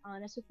he was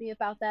honest with me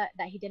about that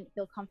he didn't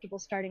feel comfortable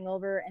starting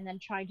over and then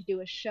trying to do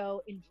a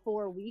show in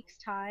 4 weeks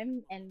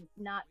time and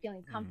not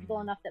feeling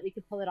comfortable enough that we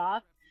could pull it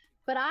off.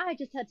 But I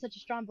just had such a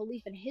strong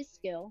belief in his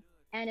skill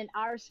and in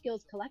our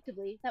skills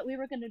collectively that we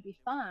were going to be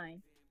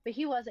fine. But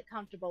he wasn't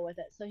comfortable with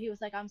it. So he was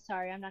like, I'm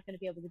sorry, I'm not going to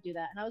be able to do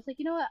that. And I was like,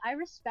 you know what? I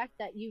respect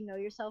that you know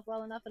yourself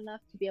well enough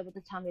to be able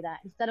to tell me that,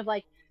 instead of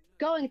like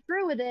going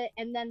through with it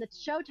and then the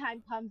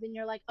showtime comes and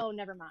you're like, oh,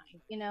 never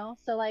mind, you know?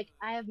 So like,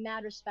 I have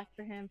mad respect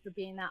for him for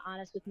being that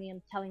honest with me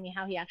and telling me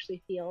how he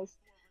actually feels.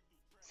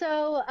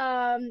 So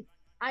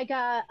I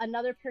got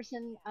another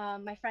person,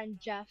 my friend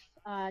Jeff,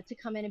 to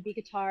come in and be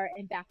guitar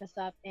and back us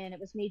up. And it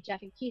was me,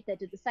 Jeff, and Keith that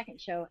did the second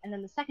show. And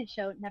then the second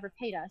show never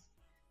paid us.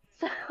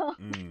 So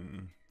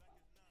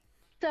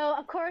So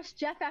of course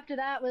Jeff after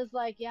that was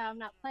like, yeah, I'm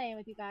not playing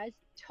with you guys.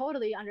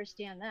 Totally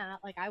understand that.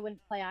 Like, I wouldn't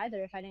play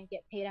either if I didn't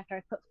get paid after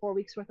I put 4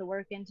 weeks worth of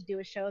work in to do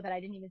a show that I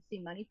didn't even see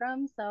money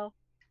from. So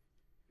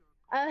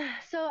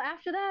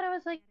after that I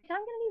was like, I'm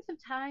gonna need some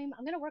time.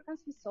 I'm gonna work on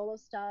some solo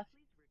stuff.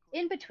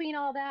 In between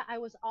all that, I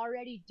was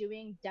already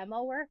doing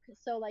demo work.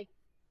 So like,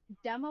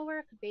 demo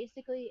work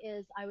basically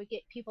is I would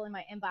get people in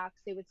my inbox,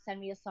 they would send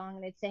me a song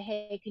and they'd say,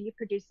 hey, can you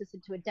produce this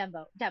into a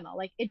demo?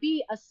 Like, it'd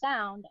be a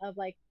sound of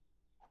like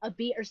a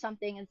beat or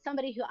something, and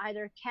somebody who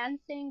either can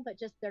sing but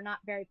just they're not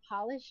very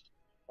polished,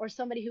 or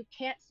somebody who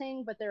can't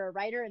sing but they're a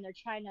writer and they're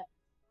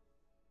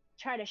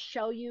try to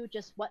show you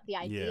just what the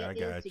idea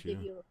is to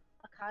give you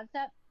a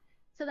concept.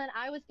 So then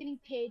I was getting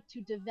paid to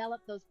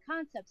develop those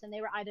concepts, and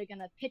they were either going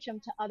to pitch them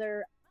to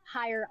other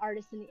higher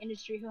artists in the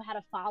industry who had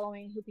a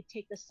following, who could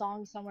take the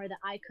song somewhere that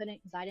I couldn't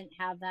because I didn't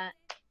have that,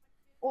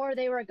 or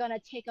they were going to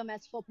take them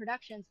as full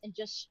productions and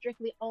just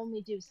strictly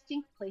only do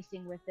sync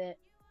placing with it.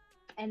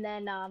 And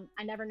then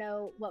I never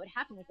know what would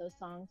happen with those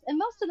songs. And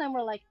most of them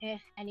were like,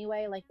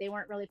 anyway, like they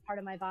weren't really part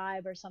of my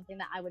vibe or something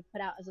that I would put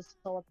out as a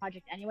solo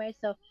project anyway.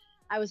 So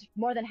I was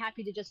more than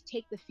happy to just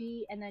take the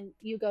fee and then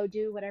you go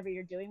do whatever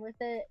you're doing with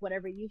it,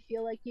 whatever you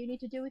feel like you need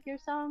to do with your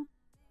song.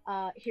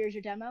 Here's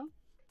your demo.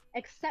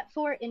 Except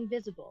for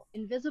Invisible.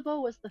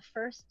 Invisible was the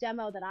first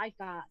demo that I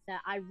got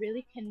that I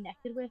really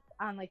connected with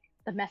on like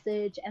the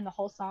message and the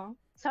whole song.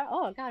 So,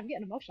 oh God, I'm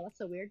getting emotional. That's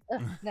so weird.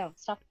 Ugh, no,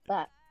 stop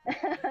that.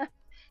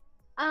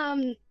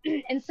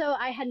 And so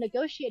I had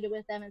negotiated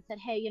with them and said,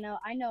 hey, you know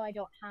I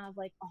don't have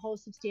like a whole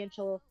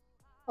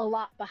a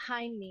lot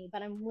behind me,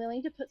 but I'm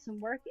willing to put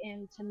some work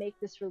in to make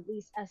this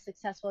release as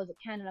successful as it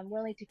can, and I'm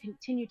willing to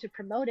continue to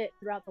promote it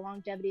throughout the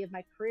longevity of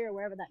my career,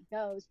 wherever that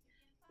goes,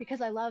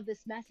 because I love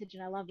this message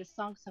and I love this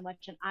song so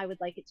much, and I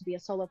would like it to be a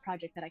solo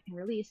project that I can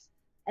release.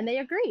 And they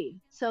agreed.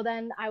 So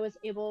then I was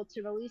able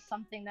to release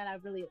something that I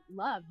really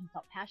loved and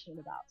felt passionate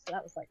about. So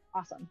that was like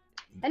awesome.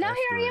 And now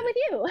here I am with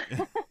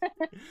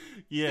you.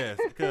 Yes,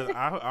 because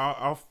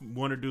I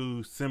want to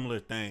do similar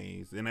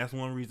things, and that's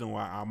one reason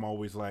why I'm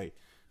always like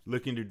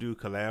looking to do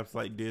collabs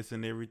like this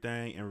and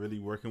everything, and really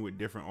working with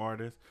different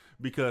artists,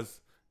 because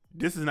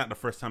this is not the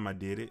first time I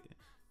did it.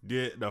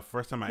 The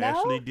first time I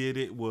actually did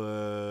it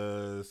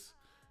was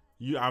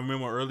I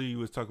remember earlier you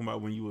was talking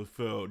about when you would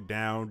feel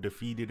down,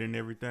 defeated, and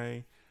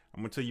everything.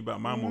 I'm gonna tell you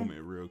about my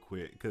moment real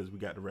quick because we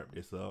got to wrap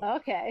this up.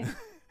 Okay.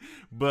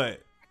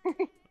 But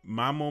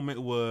my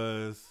moment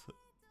was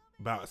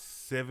about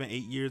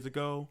 7-8 years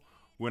ago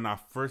when I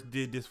first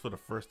did this for the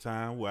first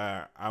time,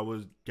 where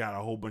I got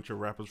a whole bunch of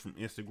rappers from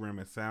Instagram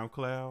and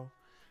SoundCloud,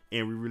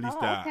 and we released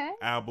our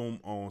album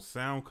on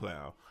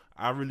SoundCloud.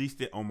 I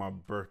released it on my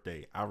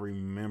birthday. I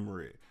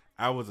remember it.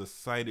 I was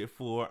excited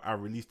for it. I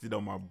released it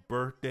on my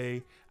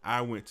birthday.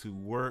 I went to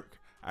work.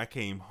 I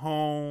came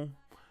home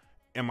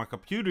and my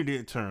computer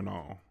didn't turn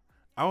on.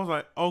 I was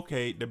like,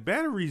 okay, the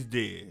battery's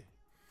dead.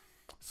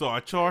 So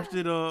I charged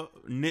it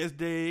up. Next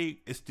day,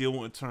 it still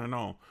wouldn't turn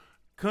on.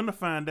 Come to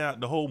find out,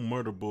 the whole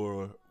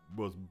motherboard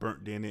was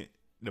burnt in it.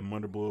 The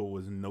motherboard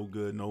was no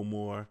good no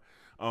more.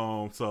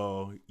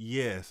 So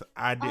yes,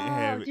 I didn't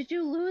have it. Did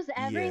you lose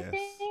everything?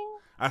 Yes.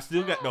 I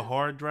still got the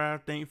hard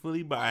drive,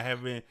 thankfully, but I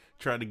haven't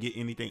tried to get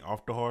anything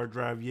off the hard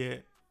drive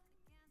yet.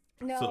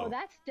 No, so,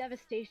 that's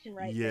devastation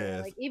right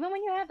there. Like, even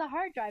when you have the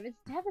hard drive, it's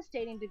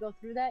devastating to go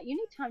through that. You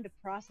need time to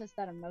process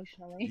that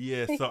emotionally.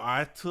 Yeah, so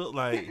I took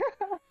like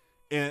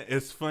And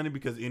it's funny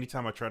because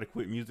anytime I try to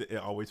quit music, it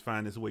always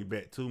finds its way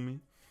back to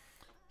me.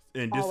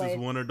 And this is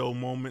one of those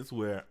moments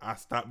where I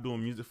stopped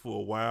doing music for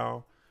a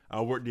while. I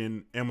worked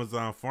in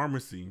Amazon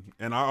pharmacy,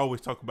 and I always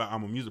talk about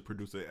I'm a music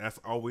producer. That's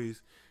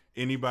always,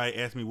 anybody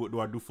ask me what do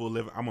I do for a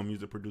living, I'm a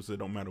music producer. It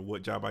don't matter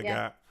what job I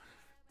got.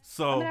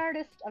 So I'm an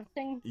artist. I'm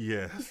singing.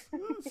 Yes.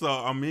 So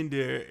I'm in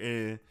there,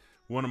 and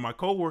one of my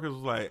coworkers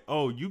was like,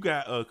 "Oh, you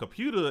got a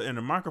computer and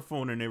a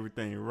microphone and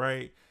everything,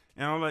 right?"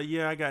 And I'm like,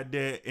 "Yeah, I got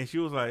that." And she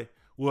was like,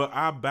 "Well,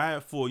 I'll buy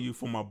it for you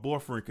for my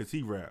boyfriend because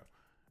he rap."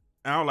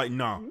 And I was like,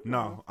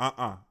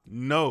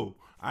 no,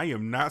 I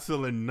am not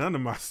selling none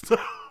of my stuff.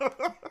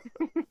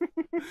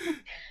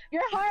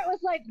 Your heart was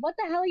like, what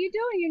the hell are you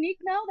doing, Unique?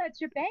 No,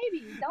 that's your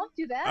baby. Don't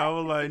do that. I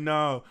was like,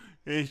 no.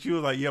 And she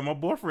was like, yeah, my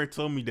boyfriend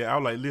told me that. I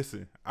was like,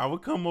 listen, I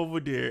would come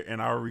over there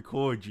and I'll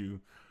record you,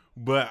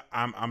 but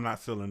I'm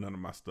not selling none of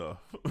my stuff.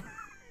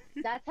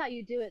 That's how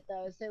you do it,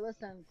 though. Say,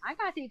 listen, I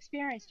got the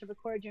experience to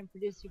record you and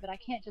produce you, but I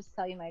can't just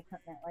sell you my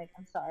equipment. Like,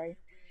 I'm sorry.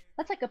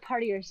 That's like a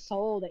part of your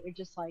soul that you're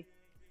just like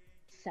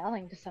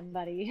selling to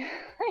somebody.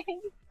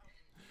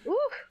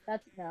 Ooh,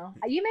 that's no.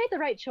 You made the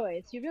right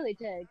choice. You really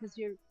did, because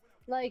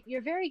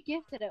you're very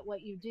gifted at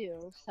what you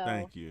do. So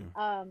thank you.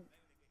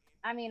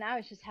 I mean, I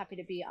was just happy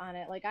to be on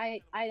it. Like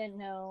I didn't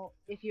know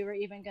if you were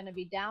even going to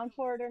be down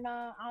for it or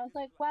not. I was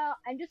like, well,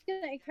 I'm just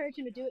going to encourage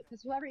him to do it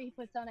because whoever he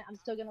puts on it, I'm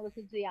still going to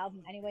listen to the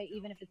album anyway,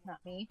 even if it's not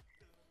me.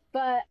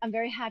 But I'm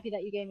very happy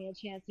that you gave me a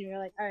chance and you're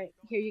like, all right,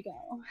 here you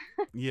go.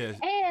 Yes.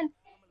 And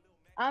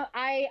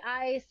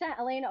I sent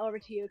Elena over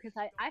to you because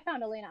I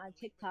found Elena on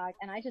TikTok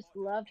and I just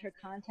loved her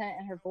content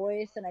and her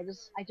voice, and I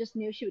just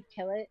knew she would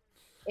kill it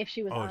if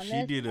she was on this. Oh,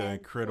 she did an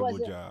incredible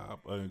job.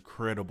 An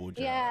incredible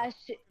job. Yeah,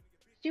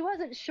 she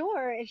wasn't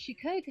sure if she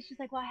could because she's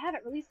like, well, I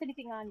haven't released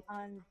anything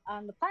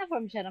on the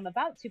platforms yet. I'm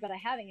about to, but I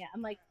haven't yet.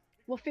 I'm like,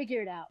 we'll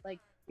figure it out. Like,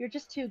 you're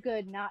just too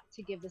good not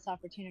to give this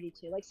opportunity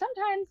to. Like,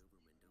 sometimes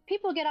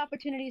people get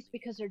opportunities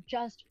because they're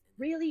just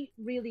really,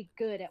 really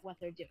good at what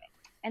they're doing.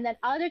 And then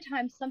other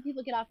times, some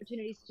people get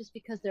opportunities just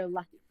because they're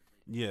lucky.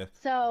 Yeah.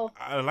 So,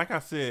 like I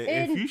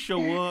said, if you show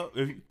up,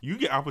 if you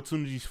get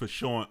opportunities for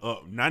showing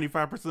up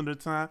 95% of the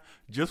time,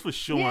 just for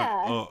showing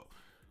up,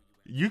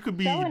 you could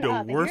be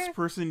the worst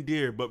person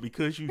there, but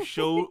because you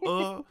showed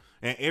up,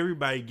 and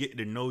everybody get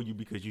to know you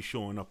because you're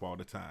showing up all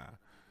the time.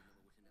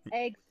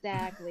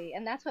 Exactly.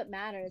 And that's what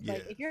matters. Yeah.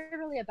 Like, if you're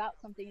really about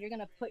something, you're going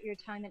to put your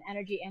time and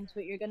energy into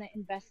it. You're going to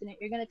invest in it.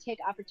 You're going to take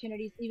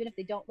opportunities, even if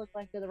they don't look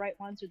like they're the right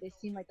ones or they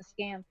seem like a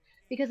scam.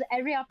 Because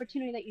every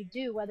opportunity that you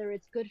do, whether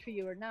it's good for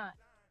you or not,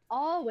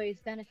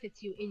 always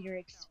benefits you in your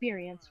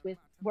experience with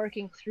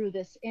working through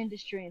this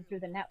industry and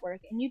through the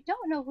network. And you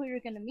don't know who you're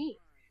going to meet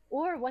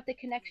or what the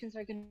connections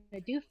are going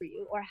to do for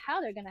you or how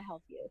they're going to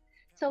help you.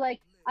 So, like,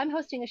 I'm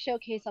hosting a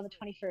showcase on the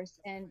 21st,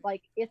 and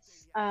like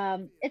it's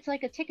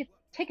like a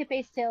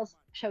ticket-based sales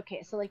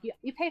showcase. So like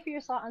you pay for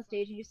your slot on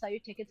stage and you sell your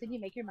tickets and you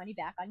make your money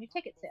back on your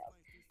ticket sales.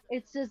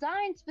 It's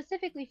designed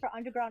specifically for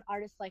underground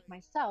artists like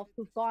myself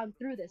who've gone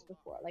through this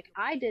before. Like,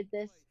 I did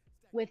this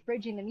with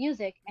Bridging the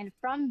Music, and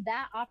from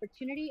that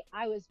opportunity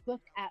I was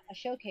booked at a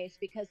showcase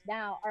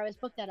I was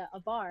booked at a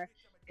bar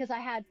because I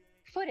had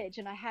footage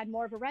and I had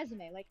more of a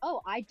resume. Like,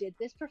 oh, I did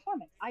this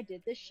performance, I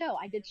did this show,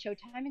 I did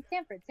Showtime in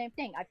Stanford, same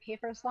thing. I pay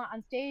for a slot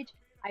on stage,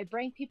 I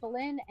bring people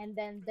in, and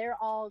then they're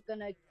all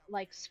gonna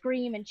like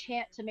scream and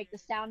chant to make the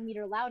sound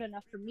meter loud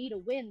enough for me to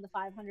win the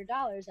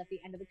 $500 at the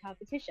end of the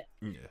competition.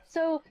 Yeah.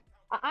 So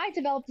I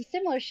developed a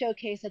similar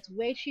showcase that's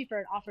way cheaper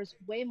and offers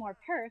way more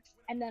perks.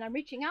 And then I'm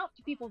reaching out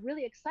to people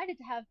really excited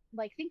to have,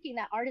 like, thinking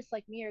that artists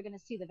like me are going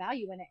to see the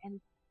value in it. And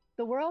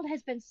the world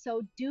has been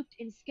so duped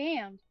and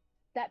scammed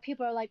that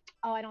people are like,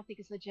 oh, I don't think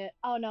it's legit.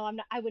 Oh no,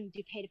 I wouldn't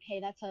do pay to pay.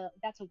 That's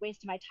a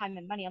waste of my time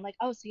and money. I'm like,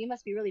 oh, so you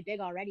must be really big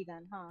already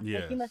then, huh?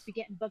 Yes. Like, you must be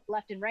getting booked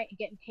left and right and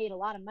getting paid a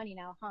lot of money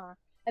now, huh?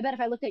 I bet if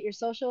I looked at your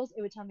socials,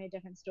 it would tell me a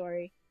different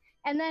story.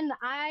 And then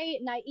I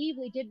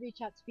naively did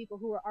reach out to people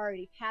who were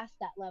already past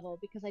that level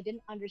because I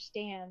didn't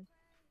understand,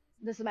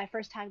 this is my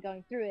first time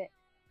going through it,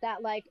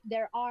 that like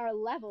there are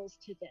levels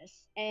to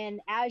this. And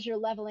as you're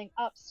leveling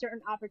up,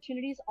 certain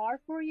opportunities are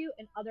for you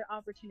and other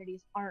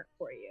opportunities aren't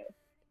for you.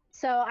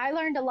 So I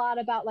learned a lot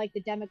about like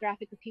the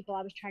demographic of people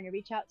I was trying to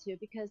reach out to,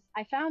 because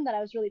I found that I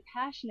was really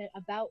passionate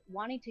about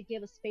wanting to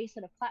give a space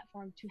and a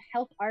platform to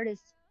help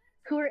artists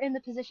who are in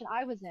the position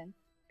I was in.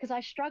 Because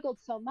I struggled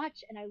so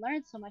much and I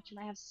learned so much and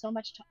I have so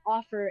much to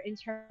offer in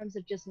terms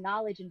of just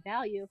knowledge and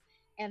value.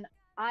 And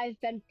I've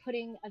been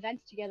putting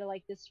events together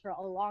like this for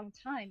a long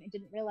time and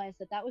didn't realize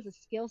that that was a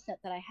skill set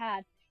that I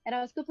had and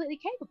I was completely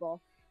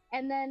capable.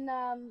 And then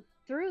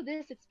through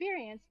this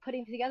experience,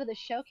 putting together the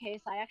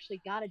showcase, I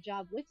actually got a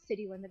job with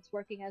City Limits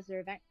working as their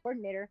event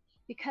coordinator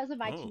because of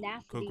my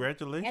tenacity.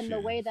 Congratulations. And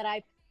the way that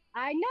I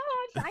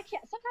know, I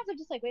can't, sometimes I'm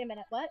just like, wait a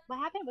minute, what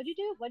happened? What'd you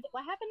do? What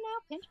happened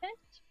now?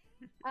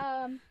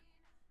 Pinch.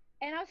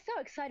 And I was so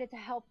excited to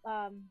help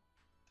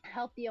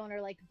the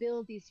owner like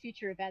build these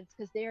future events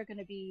because they are going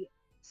to be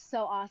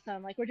so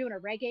awesome. Like, we're doing a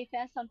reggae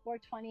fest on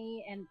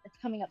 420 and it's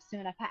coming up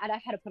soon. I've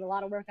had to put a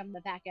lot of work on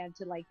the back end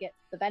to like get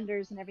the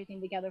vendors and everything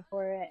together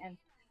for it.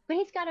 but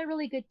he's got a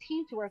really good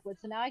team to work with.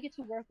 So now I get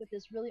to work with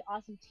this really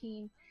awesome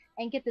team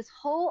and get this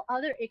whole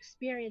other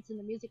experience in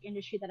the music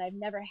industry that I've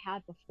never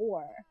had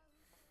before.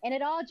 And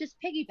it all just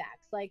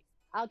piggybacks. Like,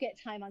 I'll get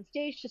time on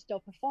stage to still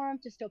perform,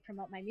 to still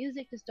promote my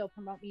music, to still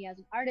promote me as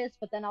an artist,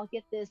 but then I'll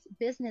get this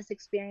business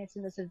experience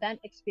and this event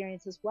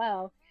experience as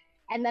well.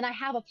 And then I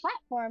have a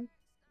platform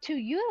to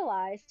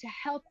utilize to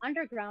help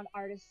underground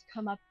artists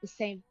come up the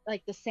same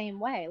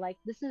way. Like,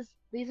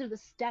 these are the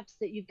steps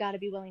that you've got to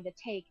be willing to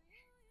take.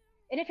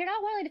 And if you're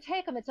not willing to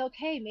take them, it's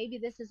okay. Maybe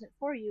this isn't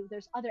for you.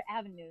 There's other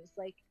avenues.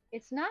 Like,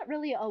 it's not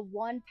really a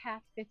one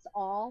path fits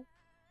all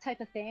type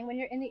of thing when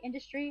you're in the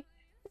industry.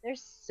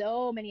 There's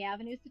so many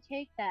avenues to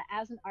take that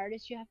as an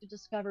artist, you have to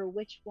discover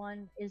which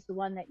one is the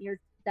one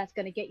that's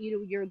going to get you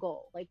to your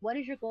goal. Like, what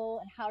is your goal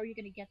and how are you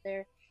going to get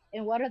there?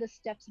 And what are the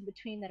steps in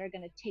between that are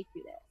going to take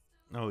you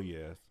there? Oh,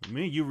 yes.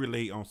 Me and you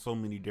relate on so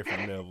many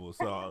different levels.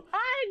 So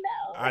I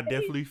know. I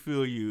definitely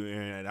feel you,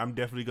 and I'm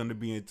definitely going to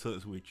be in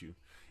touch with you.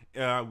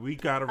 We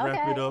got to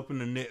wrap it up in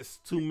the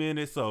next 2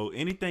 minutes. So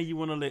anything you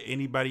want to let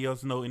anybody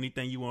else know,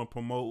 anything you want to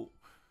promote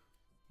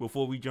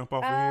before we jump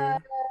off of here?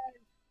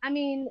 I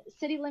mean,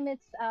 City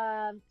Limits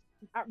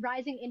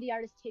Rising Indie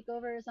Artist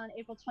Takeover is on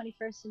April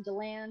 21st in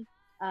DeLand,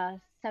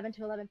 7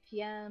 to 11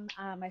 p.m.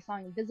 My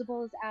song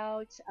Invisible is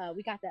out.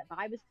 We Got That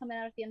Vibe is coming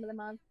out at the end of the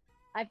month.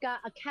 I've got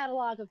a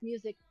catalog of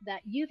music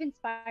that you've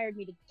inspired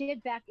me to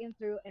dig back in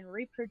through and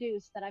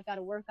reproduce that I've got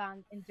to work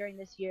on during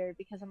this year,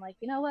 because I'm like,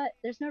 you know what?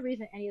 There's no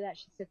reason any of that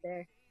should sit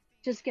there.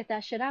 Just get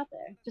that shit out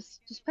there.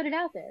 Just put it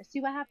out there.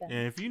 See what happens.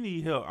 And if you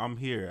need help, I'm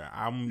here.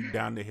 I'm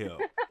down to help.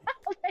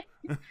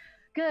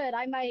 Good.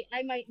 I might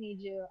need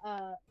you,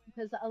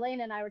 because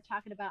Elena and I were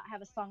talking about, I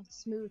have a song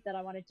Smooth that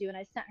I want to do, and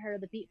I sent her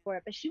the beat for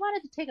it, but she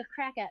wanted to take a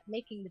crack at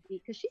making the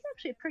beat because she's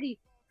actually a pretty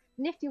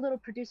nifty little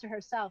producer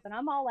herself, and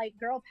I'm all like,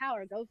 girl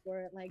power, go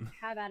for it, like,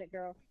 have at it,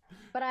 girl.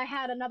 But I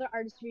had another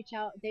artist reach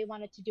out. They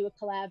wanted to do a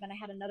collab, and I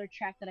had another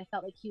track that I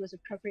felt like he was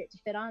appropriate to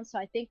fit on. So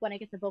I think when I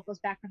get the vocals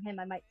back from him,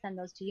 I might send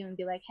those to you and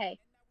be like, hey,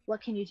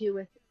 what can you do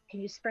with, can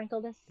you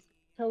sprinkle this?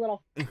 A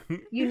little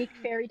unique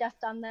fairy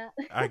dust on that.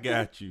 I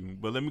got you.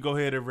 But let me go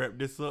ahead and wrap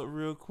this up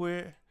real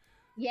quick.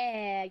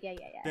 Yeah.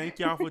 Thank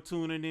y'all for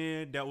tuning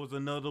in. That was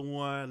another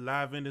one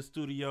live in the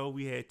studio.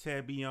 We had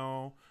Tabby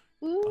on.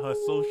 Her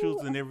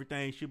socials and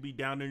everything should be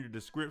down in the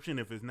description.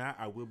 If it's not,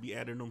 I will be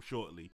adding them shortly.